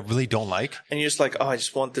parts that I really don't like. And you're just like, oh, I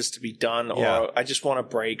just want this to be done, or I just want a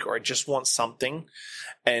break, or I just want something.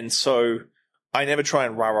 And so I never try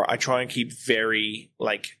and rah. I try and keep very,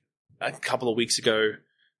 like, a couple of weeks ago,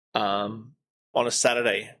 on a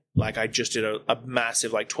Saturday, like I just did a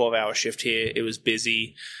massive like 12-hour shift here. It was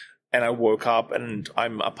busy, and I woke up, and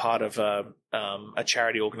I'm a part of a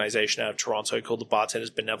charity organization out of Toronto called the Bartenders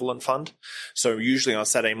Benevolent Fund. So usually on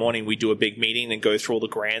Saturday morning, we do a big meeting and go through all the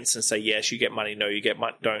grants and say, yes, you get money, no, you get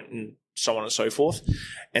money, don't, and so on and so forth.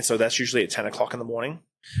 And so that's usually at 10 o'clock in the morning.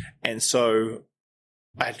 And so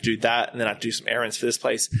I had to do that, and then I had to do some errands for this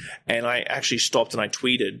place. And I actually stopped and I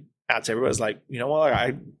tweeted out to everybody. I was like, you know what?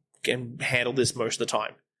 I can handle this most of the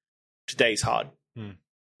time. Today's hard.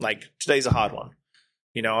 Like, today's a hard one.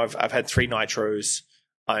 You know, I've had 3 nitros.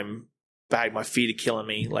 I'm bagged. My feet are killing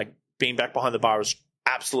me. Like, being back behind the bar is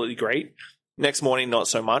absolutely great. Next morning, not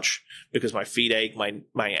so much, because my feet ache, my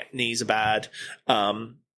knees are bad.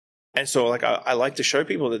 And so, like, I like to show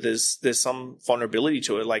people that there's some vulnerability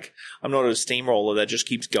to it. Like, I'm not a steamroller that just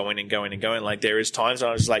keeps going and going and going. Like, there is times when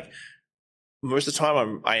I was like, most of the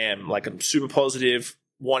time I'm super positive,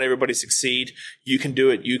 want everybody to succeed. You can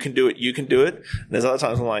do it. You can do it. You can do it. And there's other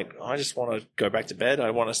times I'm like, I just want to go back to bed.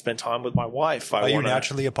 I want to spend time with my wife. Are you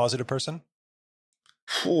naturally a positive person?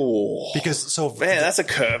 Ooh. Because man, that's a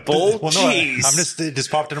curveball. Well, no, it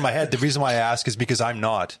just popped into my head. The reason why I ask is because I'm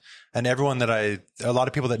not, and everyone a lot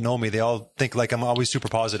of people that know me, they all think like I'm always super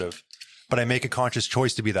positive, but I make a conscious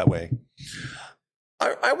choice to be that way.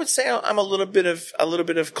 I would say I'm a little bit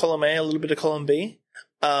of column A, a little bit of column B.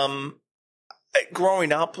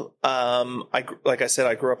 Growing up, like I said,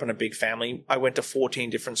 I grew up in a big family. I went to 14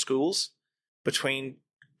 different schools between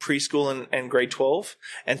preschool and grade 12,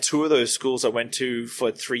 and 2 of those schools I went to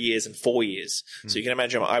for 3 years and 4 years. So you can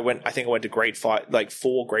imagine I think I went to grade 5, like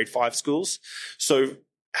 4 grade 5 schools. So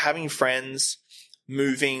having friends,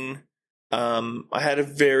 moving, I had a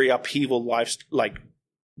very upheaval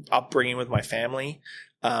upbringing with my family.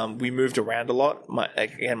 We moved around a lot. My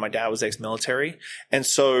dad was ex-military. And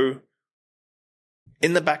so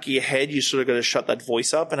in the back of your head, you sort of got to shut that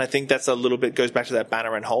voice up. And I think that's a little bit goes back to that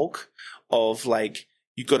Banner and Hulk of like,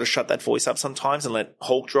 you got to shut that voice up sometimes and let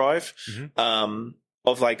Hulk drive.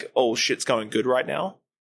 Of like, oh, shit's going good right now.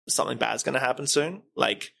 Something bad's going to happen soon.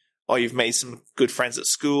 Like, oh, you've made some good friends at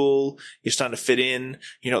school. You're starting to fit in.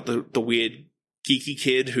 You're not the weird geeky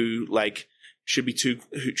kid who like should be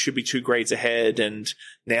two grades ahead and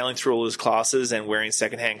nailing through all his classes and wearing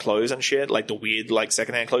secondhand clothes and shit. Like the weird, like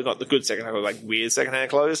secondhand clothes, not the good secondhand clothes, like weird secondhand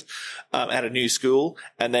clothes, at a new school.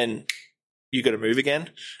 And then you got to move again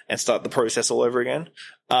and start the process all over again.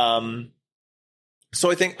 So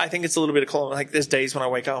I think it's a little bit of column. Like there's days when I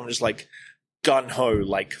wake up, I'm just like gun ho,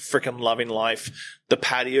 like freaking loving life. The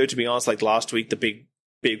patio, to be honest, like last week, the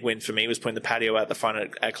big win for me was putting the patio out the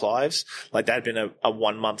front at Clive's. Like that had been a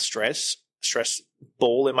 1 month stress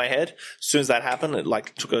ball in my head. As soon as that happened, it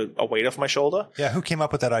like took a weight off my shoulder. Yeah. Who came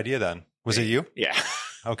up with that idea then? Was it you? Yeah.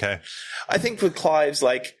 Okay. I think with Clive's,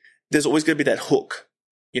 like there's always going to be that hook.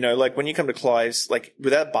 You know, like when you come to Clive's, like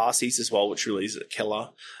without bar seats as well, which really is a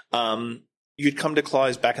killer. You'd come to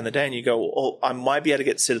Clive's back in the day and you go, oh, I might be able to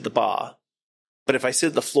get sit at the bar, but if I sit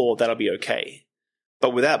at the floor, that'll be okay.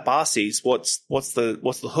 But without bar seats, what's the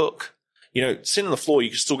hook? You know, sitting on the floor, you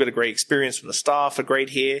can still get a great experience from the staff, are great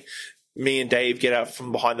here. Me and Dave get out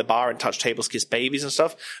from behind the bar and touch tables, kiss babies and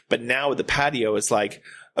stuff. But now with the patio, it's like,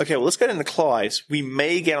 okay, well, let's go down to Clive's. We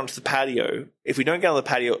may get onto the patio. If we don't get on the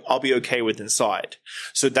patio, I'll be okay with inside.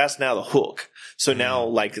 So that's now the hook. So now,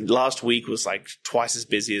 like last week was like twice as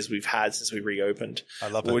busy as we've had since we reopened. I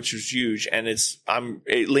love it. Which was huge. And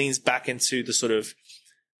it leans back into the sort of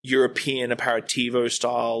European aperitivo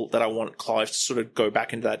style that I want Clive to sort of go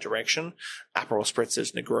back into that direction. Aperol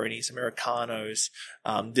spritzers, Negronis, Americanos.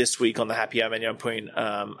 This week on the happy hour menu, I'm putting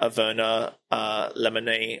Averna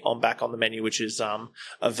lemonade back on the menu, which is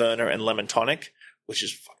Averna and lemon tonic, which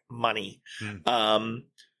is money.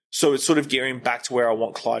 So it's sort of gearing back to where I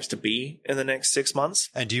want Clive's to be in the next 6 months.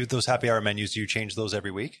 And those happy hour menus, do you change those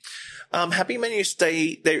every week? Happy menus,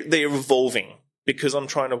 they're evolving. Because I'm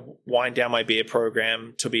trying to wind down my beer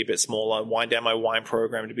program to be a bit smaller, wind down my wine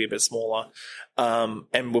program to be a bit smaller,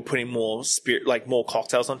 and we're putting more more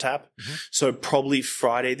cocktails on tap. So probably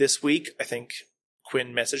Friday this week, I think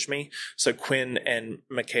Quinn messaged me. So Quinn and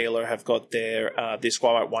Michaela have got their the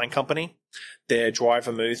Esquire Wine Company, their dry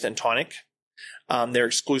vermouth and tonic. They're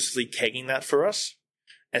exclusively kegging that for us,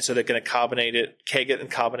 and so they're going to keg it and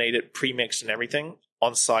carbonate it, pre-mixed and everything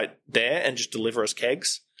on site there, and just deliver us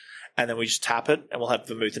kegs. And then we just tap it and we'll have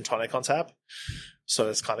vermouth and tonic on tap. So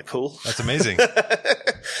that's kind of cool. That's amazing.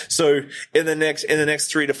 So in the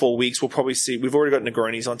next 3 to 4 weeks, we'll probably see, we've already got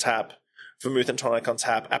Negronis on tap, vermouth and tonic on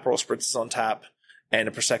tap, Aperol spritzers on tap, and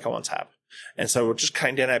a Prosecco on tap. And so we're just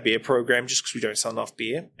cutting down our beer program just because we don't sell enough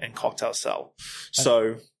beer and cocktails sell.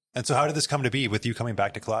 And so how did this come to be with you coming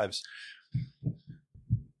back to Clive's?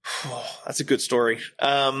 That's a good story.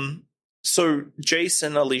 So Jace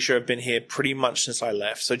and Alicia have been here pretty much since I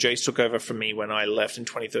left. So Jace took over from me when I left in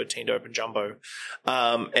 2013 to open Jumbo.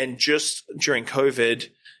 And just during COVID,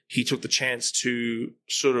 he took the chance to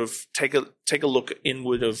sort of take a look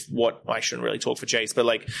inward of what, I shouldn't really talk for Jace, but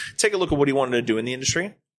like take a look at what he wanted to do in the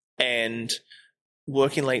industry. And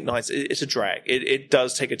working late nights, it's a drag. It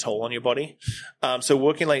does take a toll on your body. So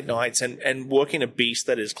working late nights and working a beast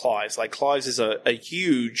that is Clive's. Like Clive's is a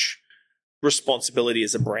huge responsibility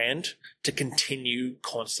as a brand to continue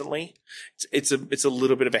constantly. It's a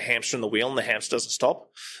little bit of a hamster in the wheel, and the hamster doesn't stop.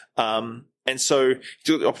 And so he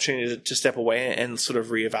took the opportunity to step away and sort of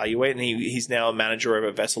reevaluate. And he's now a manager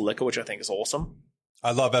over Vessel Liquor, which I think is awesome. I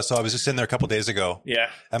love Vessel. I was just in there a couple of days ago. Yeah.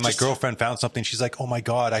 And my girlfriend found something. She's like, oh my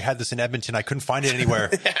God, I had this in Edmonton. I couldn't find it anywhere.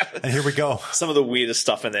 Yeah. And here we go. Some of the weirdest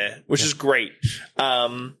stuff in there, which is great.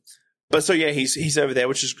 But so yeah, he's over there,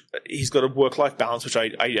 he's got a work-life balance, which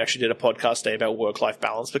I actually did a podcast today about work-life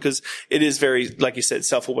balance, because it is very, like you said,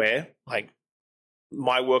 self-aware. Like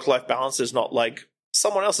my work-life balance is not like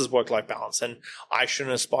someone else's work-life balance, and I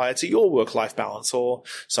shouldn't aspire to your work-life balance, or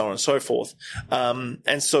so on and so forth.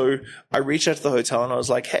 And so I reached out to the hotel and I was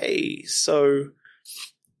like, hey, so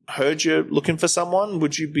heard you're looking for someone.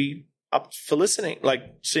 Would you be up for listening,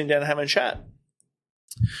 like sitting down and having a chat?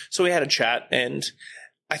 So we had a chat, and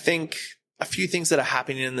I think a few things that are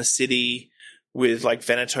happening in the city with like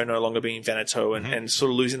Veneto no longer being Veneto and sort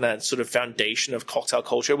of losing that sort of foundation of cocktail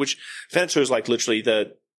culture, which Veneto is like literally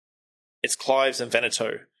it's Clive's and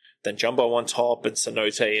Veneto, then Jumbo on top, and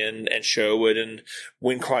Cenote and Sherwood, and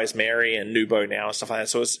Wind Cries Mary and Nubo now and stuff like that.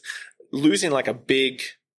 So it's losing like a big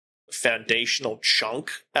foundational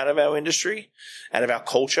chunk out of our industry, out of our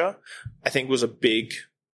culture, I think was a big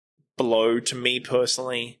blow to me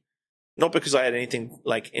personally. Not because I had anything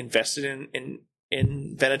like invested in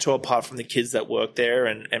Venator apart from the kids that work there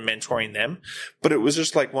and mentoring them, but it was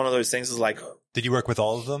just like one of those things is like. Did you work with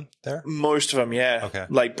all of them there? Most of them, yeah. Okay.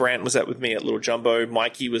 Like Brant was with me at Little Jumbo.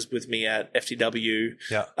 Mikey was with me at FTW.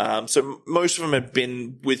 Yeah. So most of them had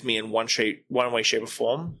been with me in one way, shape, or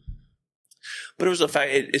form. But it was a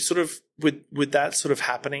fact. It sort of with that sort of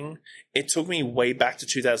happening, it took me way back to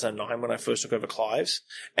 2009 when I first took over Clive's,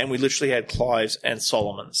 and we literally had Clive's and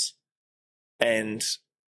Solomon's, and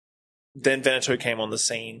then Veneto came on the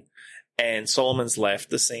scene, and Solomon's left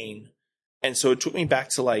the scene, and so it took me back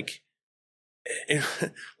to like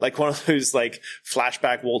one of those like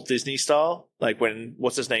flashback Walt Disney style, like when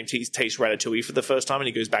what's his name tastes Ratatouille for the first time and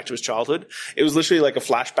he goes back to his childhood. It was literally like a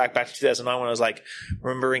flashback back to 2009 when I was like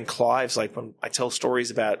remembering Clive's, like when I tell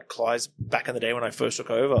stories about Clive's back in the day when I first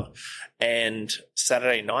took over, and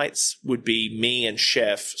Saturday nights would be me and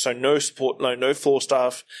chef, so no support, no floor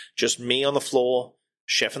staff, just me on the floor,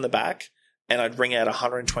 chef in the back, and I'd bring out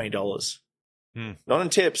 $120, not in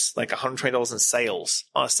tips, like $120 in sales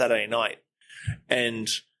on a Saturday night. And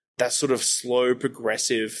that sort of slow,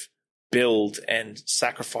 progressive build and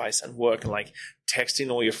sacrifice and work, and like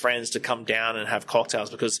texting all your friends to come down and have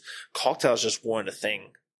cocktails, because cocktails just weren't a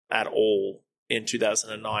thing at all in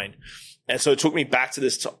 2009. And so it took me back to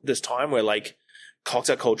this time where like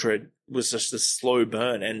cocktail culture was just this slow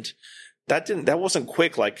burn, and that wasn't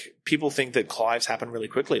quick. Like people think that Clive's happened really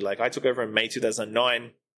quickly. Like I took over in May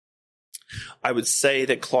 2009. I would say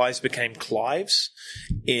that Clive's became Clive's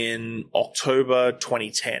in October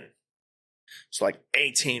 2010. So like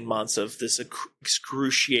 18 months of this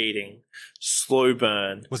excruciating slow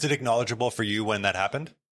burn. Was it acknowledgeable for you when that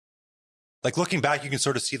happened? Like looking back, you can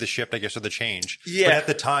sort of see the shift, I guess, or the change. Yeah. But at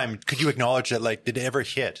the time, could you acknowledge that? Like, did it ever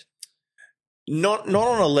hit? Not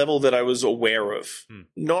on a level that I was aware of.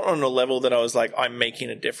 Not on a level that I was like, I'm making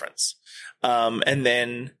a difference. And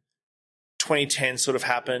then 2010 sort of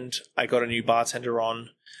happened. I got a new bartender on.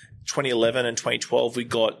 2011 and 2012, we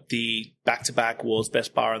got the back-to-back world's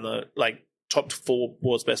best bar in the like top 4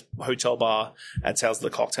 world's best hotel bar at Tales of the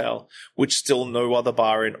Cocktail, which still no other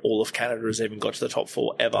bar in all of Canada has even got to the top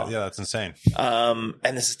 4 ever. Yeah, that's insane.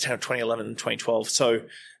 And this is 2011 and 2012. So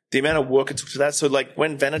the amount of work it took to that. So like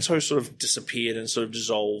when Veneto sort of disappeared and sort of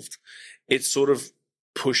dissolved, it sort of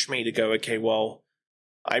pushed me to go, okay, well,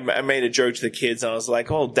 I made a joke to the kids and I was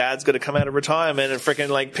like, oh, dad's got to come out of retirement and freaking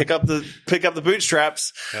like pick up the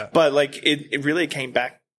bootstraps. Yeah. But like it really coming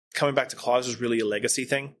back to Clive's was really a legacy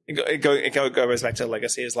thing. It goes back to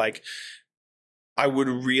legacy is like, I would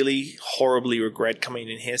really horribly regret coming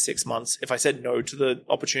in here 6 months. If I said no to the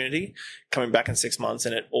opportunity, coming back in 6 months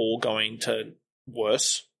and it all going to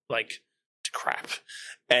worse, like to crap,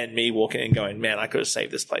 and me walking in going, man, I could have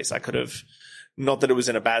saved this place. I could have, not that it was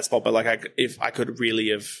in a bad spot, but like if I could really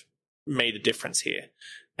have made a difference here.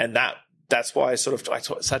 And that's why I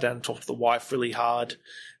sat down and talked to the wife really hard.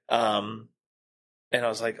 And I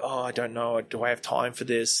was like, oh, I don't know. Do I have time for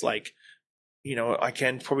this? Like, you know, I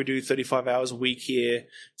can probably do 35 hours a week here.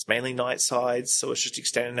 It's mainly night sides. So it's just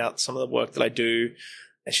extending out some of the work that I do.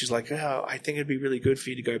 And she's like, oh, I think it'd be really good for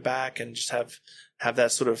you to go back and just have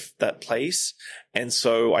that sort of that place. And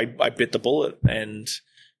so I bit the bullet, and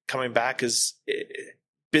coming back has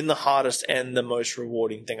been the hardest and the most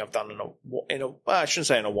rewarding thing I've done in a well, I shouldn't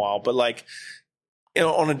say in a while, but like, you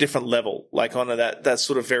know, on a different level, like on that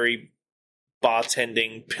sort of very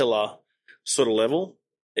bartending pillar sort of level.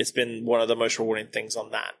 It's been one of the most rewarding things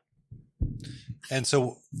on that. And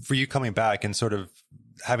so for you coming back and sort of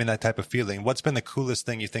having that type of feeling, what's been the coolest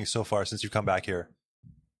thing you think so far since you've come back here?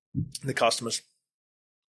 The customers.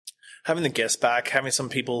 Having the guests back, having some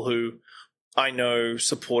people who I know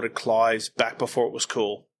supported Clive's back before it was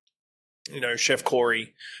cool. You know, Chef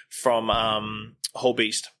Corey from Whole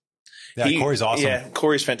Beast. Yeah, Corey's awesome. Yeah,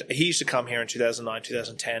 Corey's fantastic. He used to come here in 2009,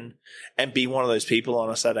 2010 and be one of those people on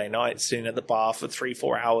a Saturday night sitting at the bar for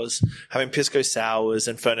 3-4 hours, having Pisco Sours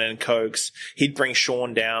and Ferdinand Cokes. He'd bring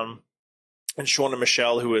Sean down, and Sean and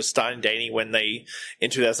Michelle, who were starting dating in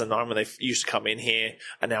 2009 when they used to come in here,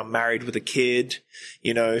 are now married with a kid,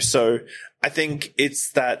 you know. So I think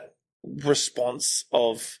it's that response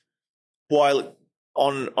of, while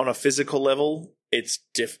on a physical level,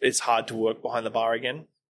 it's hard to work behind the bar again.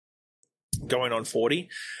 Going on 40,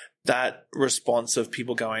 that response of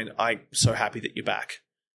people going, I'm so happy that you're back.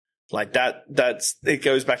 Like it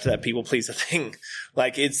goes back to that people pleaser thing.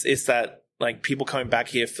 Like it's that, like, people coming back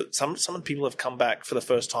here for some people have come back for the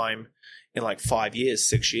first time in like 5 years,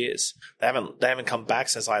 6 years. They haven't come back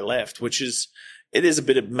since I left, which is, it is a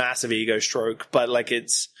bit of massive ego stroke, but like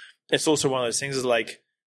it's also one of those things is like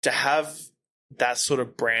to have that sort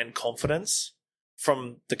of brand confidence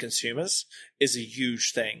from the consumers is a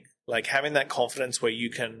huge thing. Like having that confidence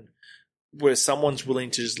where someone's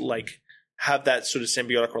willing to just like have that sort of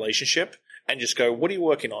symbiotic relationship and just go, what are you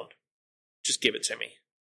working on? Just give it to me.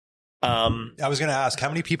 I was going to ask, how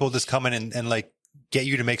many people just come in and like get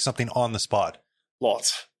you to make something on the spot?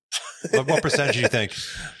 Lots. What percentage do you think?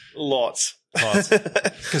 Lots.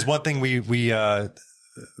 Because one thing we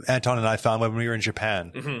Anton and I found when we were in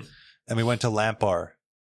Japan, and we went to Lamp Bar.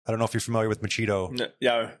 I don't know if you're familiar with Machito. No,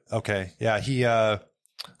 yeah. Okay. Yeah. He, I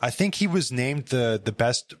think he was named the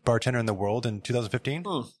best bartender in the world in 2015,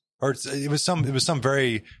 or it was some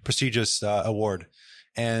very prestigious award.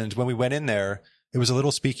 And when we went in there, it was a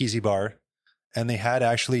little speakeasy bar, and they had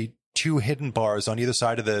actually 2 hidden bars on either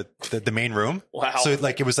side of the main room. Wow. So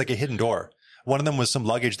like it was like a hidden door. One of them was some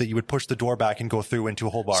luggage that you would push the door back and go through into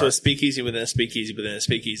a whole bar. So a speakeasy within a speakeasy within a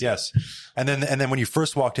speakeasy. Yes. And then when you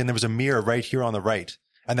first walked in, there was a mirror right here on the right.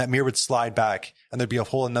 And that mirror would slide back and there'd be a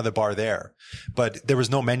whole another bar there. But there was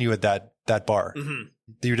no menu at that bar.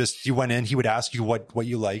 You went in, he would ask you what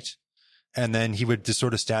you liked. And then he would just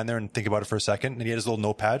sort of stand there and think about it for a second. And he had his little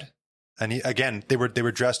notepad. And they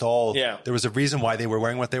were dressed all, there was a reason why they were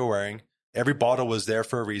wearing what they were wearing. Every bottle was there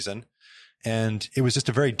for a reason. And it was just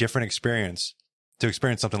a very different experience to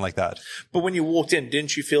experience something like that. But when you walked in,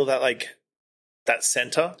 didn't you feel that like that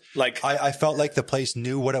center? Like I felt like the place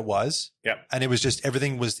knew what it was. Yeah. And it was just,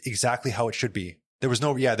 everything was exactly how it should be. There was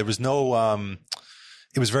no,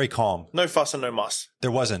 it was very calm. No fuss and no muss. There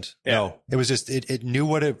wasn't. Yeah. No, it was just, it knew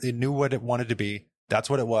what it wanted to be. That's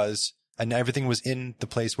what it was. And everything was in the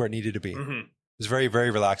place where it needed to be. It was very, very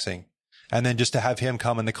relaxing. And then just to have him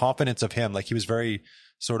come and the confidence of him, like he was very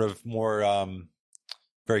sort of more,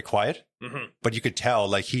 very quiet, but you could tell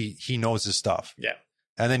like he knows his stuff. Yeah.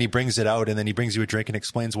 And then he brings it out and then he brings you a drink and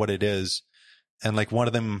explains what it is. And like one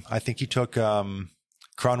of them, I think he took, Crown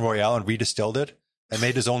Royale and redistilled it and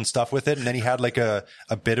made his own stuff with it. And then he had like a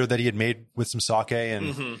bitter that he had made with some sake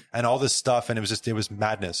and all this stuff. And it was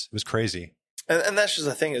madness. It was crazy. And that's just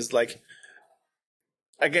the thing is like,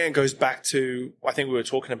 again, it goes back to, I think we were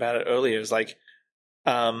talking about it earlier, is like,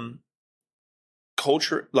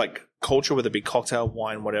 culture, whether it be cocktail,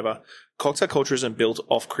 wine, whatever, cocktail culture isn't built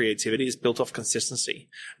off creativity, it's built off consistency.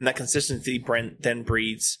 And that consistency then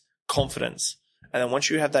breeds confidence. And then once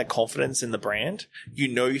you have that confidence in the brand, you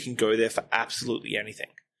know you can go there for absolutely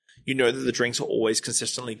anything. You know that the drinks are always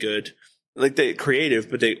consistently good. Like they're creative,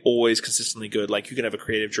 but they're always consistently good. Like you can have a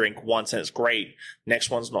creative drink once and it's great. Next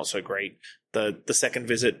one's not so great. The second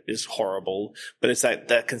visit is horrible, but it's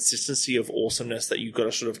that consistency of awesomeness that you've got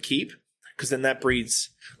to sort of keep. Because then that breeds,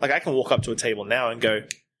 like I can walk up to a table now and go,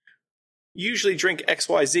 you usually drink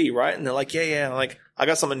XYZ, right? And they're like, yeah. I'm like, I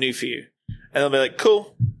got something new for you. And they'll be like,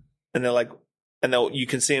 cool. And they're like, you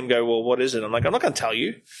can see them go, well, what is it? I'm like, I'm not going to tell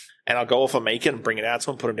you. And I'll go off and make it and bring it out to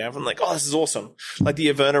them, put them down for them. Like, oh, this is awesome. Like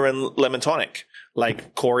the Averna and Lemon Tonic.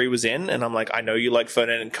 Like Corey was in and I'm like, I know you like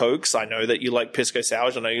Fernet and Cokes. I know that you like Pisco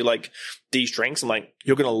Sours. I know you like these drinks. I'm like,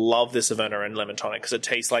 you're going to love this Averna and Lemon Tonic because it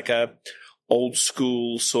tastes like a old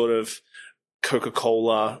school sort of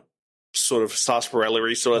Coca-Cola sort of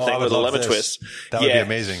sarsaparilla sort of thing with a lemon twist. That would be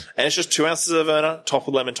amazing. And it's just 2 ounces of Averna, topped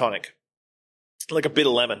with lemon tonic. Like a bit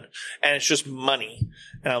of lemon. And it's just money.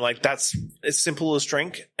 And I'm like, that's as simple as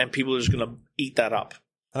drink and people are just going to eat that up.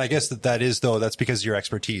 And I guess that's because of your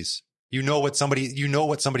expertise. You know what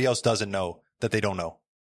somebody else doesn't know that they don't know.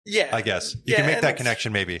 Yeah. I guess. You can make that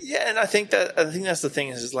connection maybe. Yeah. And I think that's the thing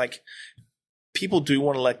is like, people do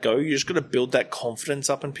want to let go. You just got to build that confidence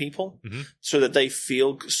up in people so that they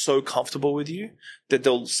feel so comfortable with you that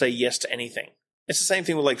they'll say yes to anything. It's the same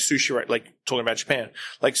thing with like sushi, like talking about Japan,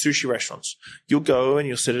 like sushi restaurants. You'll go and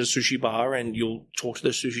you'll sit at a sushi bar and you'll talk to the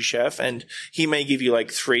sushi chef and he may give you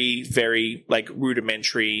like 3 very like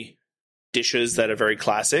rudimentary dishes that are very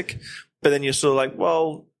classic, but then you're sort of like,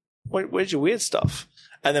 well, where's your weird stuff?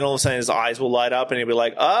 And then all of a sudden his eyes will light up and he'll be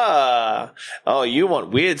like, oh, you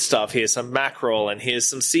want weird stuff. Here's some mackerel and here's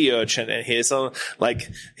some sea urchin and here's some, like,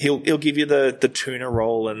 he'll give you the tuna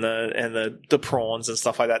roll and the prawns and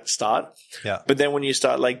stuff like that to start. Yeah. But then when you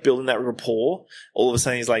start like building that rapport, all of a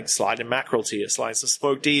sudden he's like sliding mackerel to you, sliding some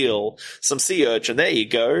smoked eel, some sea urchin. There you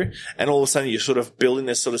go. And all of a sudden you're sort of building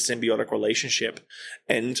this sort of symbiotic relationship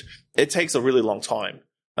and it takes a really long time.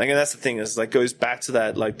 Like, and that's the thing is like goes back to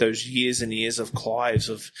that, like those years and years of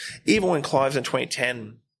Clives even when Clives in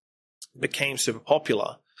 2010 became super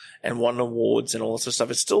popular and won awards and all this sort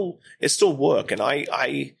of stuff, it's still work. And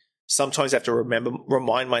I sometimes I have to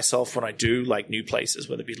remind myself when I do like new places,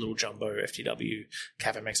 whether it be Little Jumbo, FTW,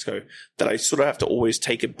 Cafe Mexico, that I sort of have to always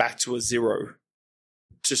take it back to a zero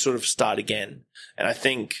to sort of start again. And I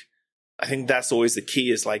think that's always the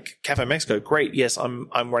key is like Cafe Mexico. Great. Yes, I'm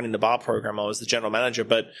running the bar program. I was the general manager,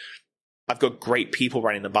 but I've got great people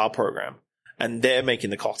running the bar program and they're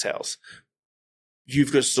making the cocktails.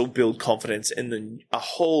 You've got to still build confidence in a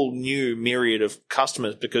whole new myriad of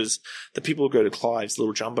customers, because the people who go to Clive's,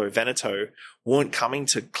 Little Jumbo, Veneto weren't coming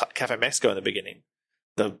to Cafe Mexico in the beginning.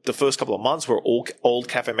 The first couple of months were all old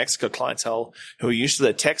Cafe Mexico clientele who were used to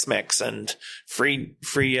their Tex-Mex and free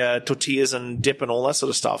tortillas and dip and all that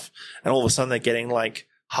sort of stuff. And all of a sudden they're getting like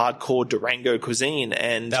hardcore Durango cuisine,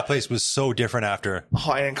 and that place was so different after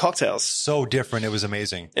high-end cocktails. So different. It was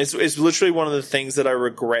amazing. It's literally one of the things that I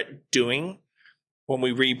regret doing when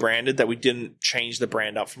we rebranded, that we didn't change the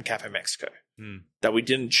brand up from Cafe Mexico. That we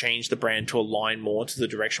didn't change the brand to align more to the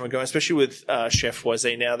direction we're going, especially with Chef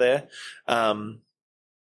Wazé now there.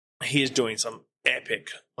 He is doing some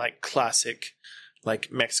epic, like classic,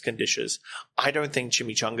 like Mexican dishes. I don't think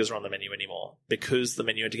chimichangas are on the menu anymore because the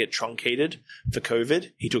menu had to get truncated for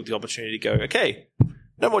COVID. He took the opportunity to go, okay,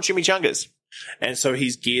 no more chimichangas. And so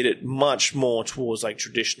he's geared it much more towards like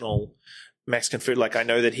traditional Mexican food. Like I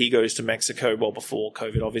know that he goes to Mexico, well, before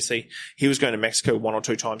COVID, obviously, he was going to Mexico 1 or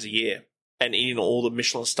 2 times a year and eating all the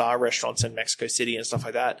Michelin star restaurants in Mexico City and stuff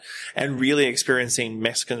like that, and really experiencing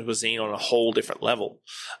Mexican cuisine on a whole different level.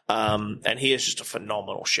 And he is just a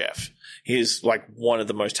phenomenal chef. He is like one of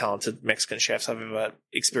the most talented Mexican chefs I've ever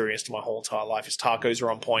experienced in my whole entire life. His tacos are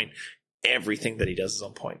on point. Everything that he does is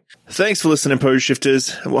on point. Thanks for listening, Pose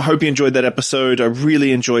Shifters. I hope you enjoyed that episode. I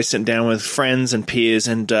really enjoy sitting down with friends and peers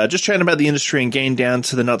and just chatting about the industry and getting down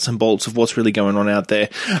to the nuts and bolts of what's really going on out there.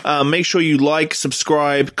 Make sure you like,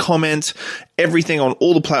 subscribe, comment, everything on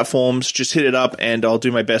all the platforms. Just hit it up and I'll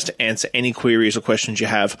do my best to answer any queries or questions you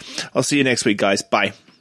have. I'll see you next week, guys. Bye.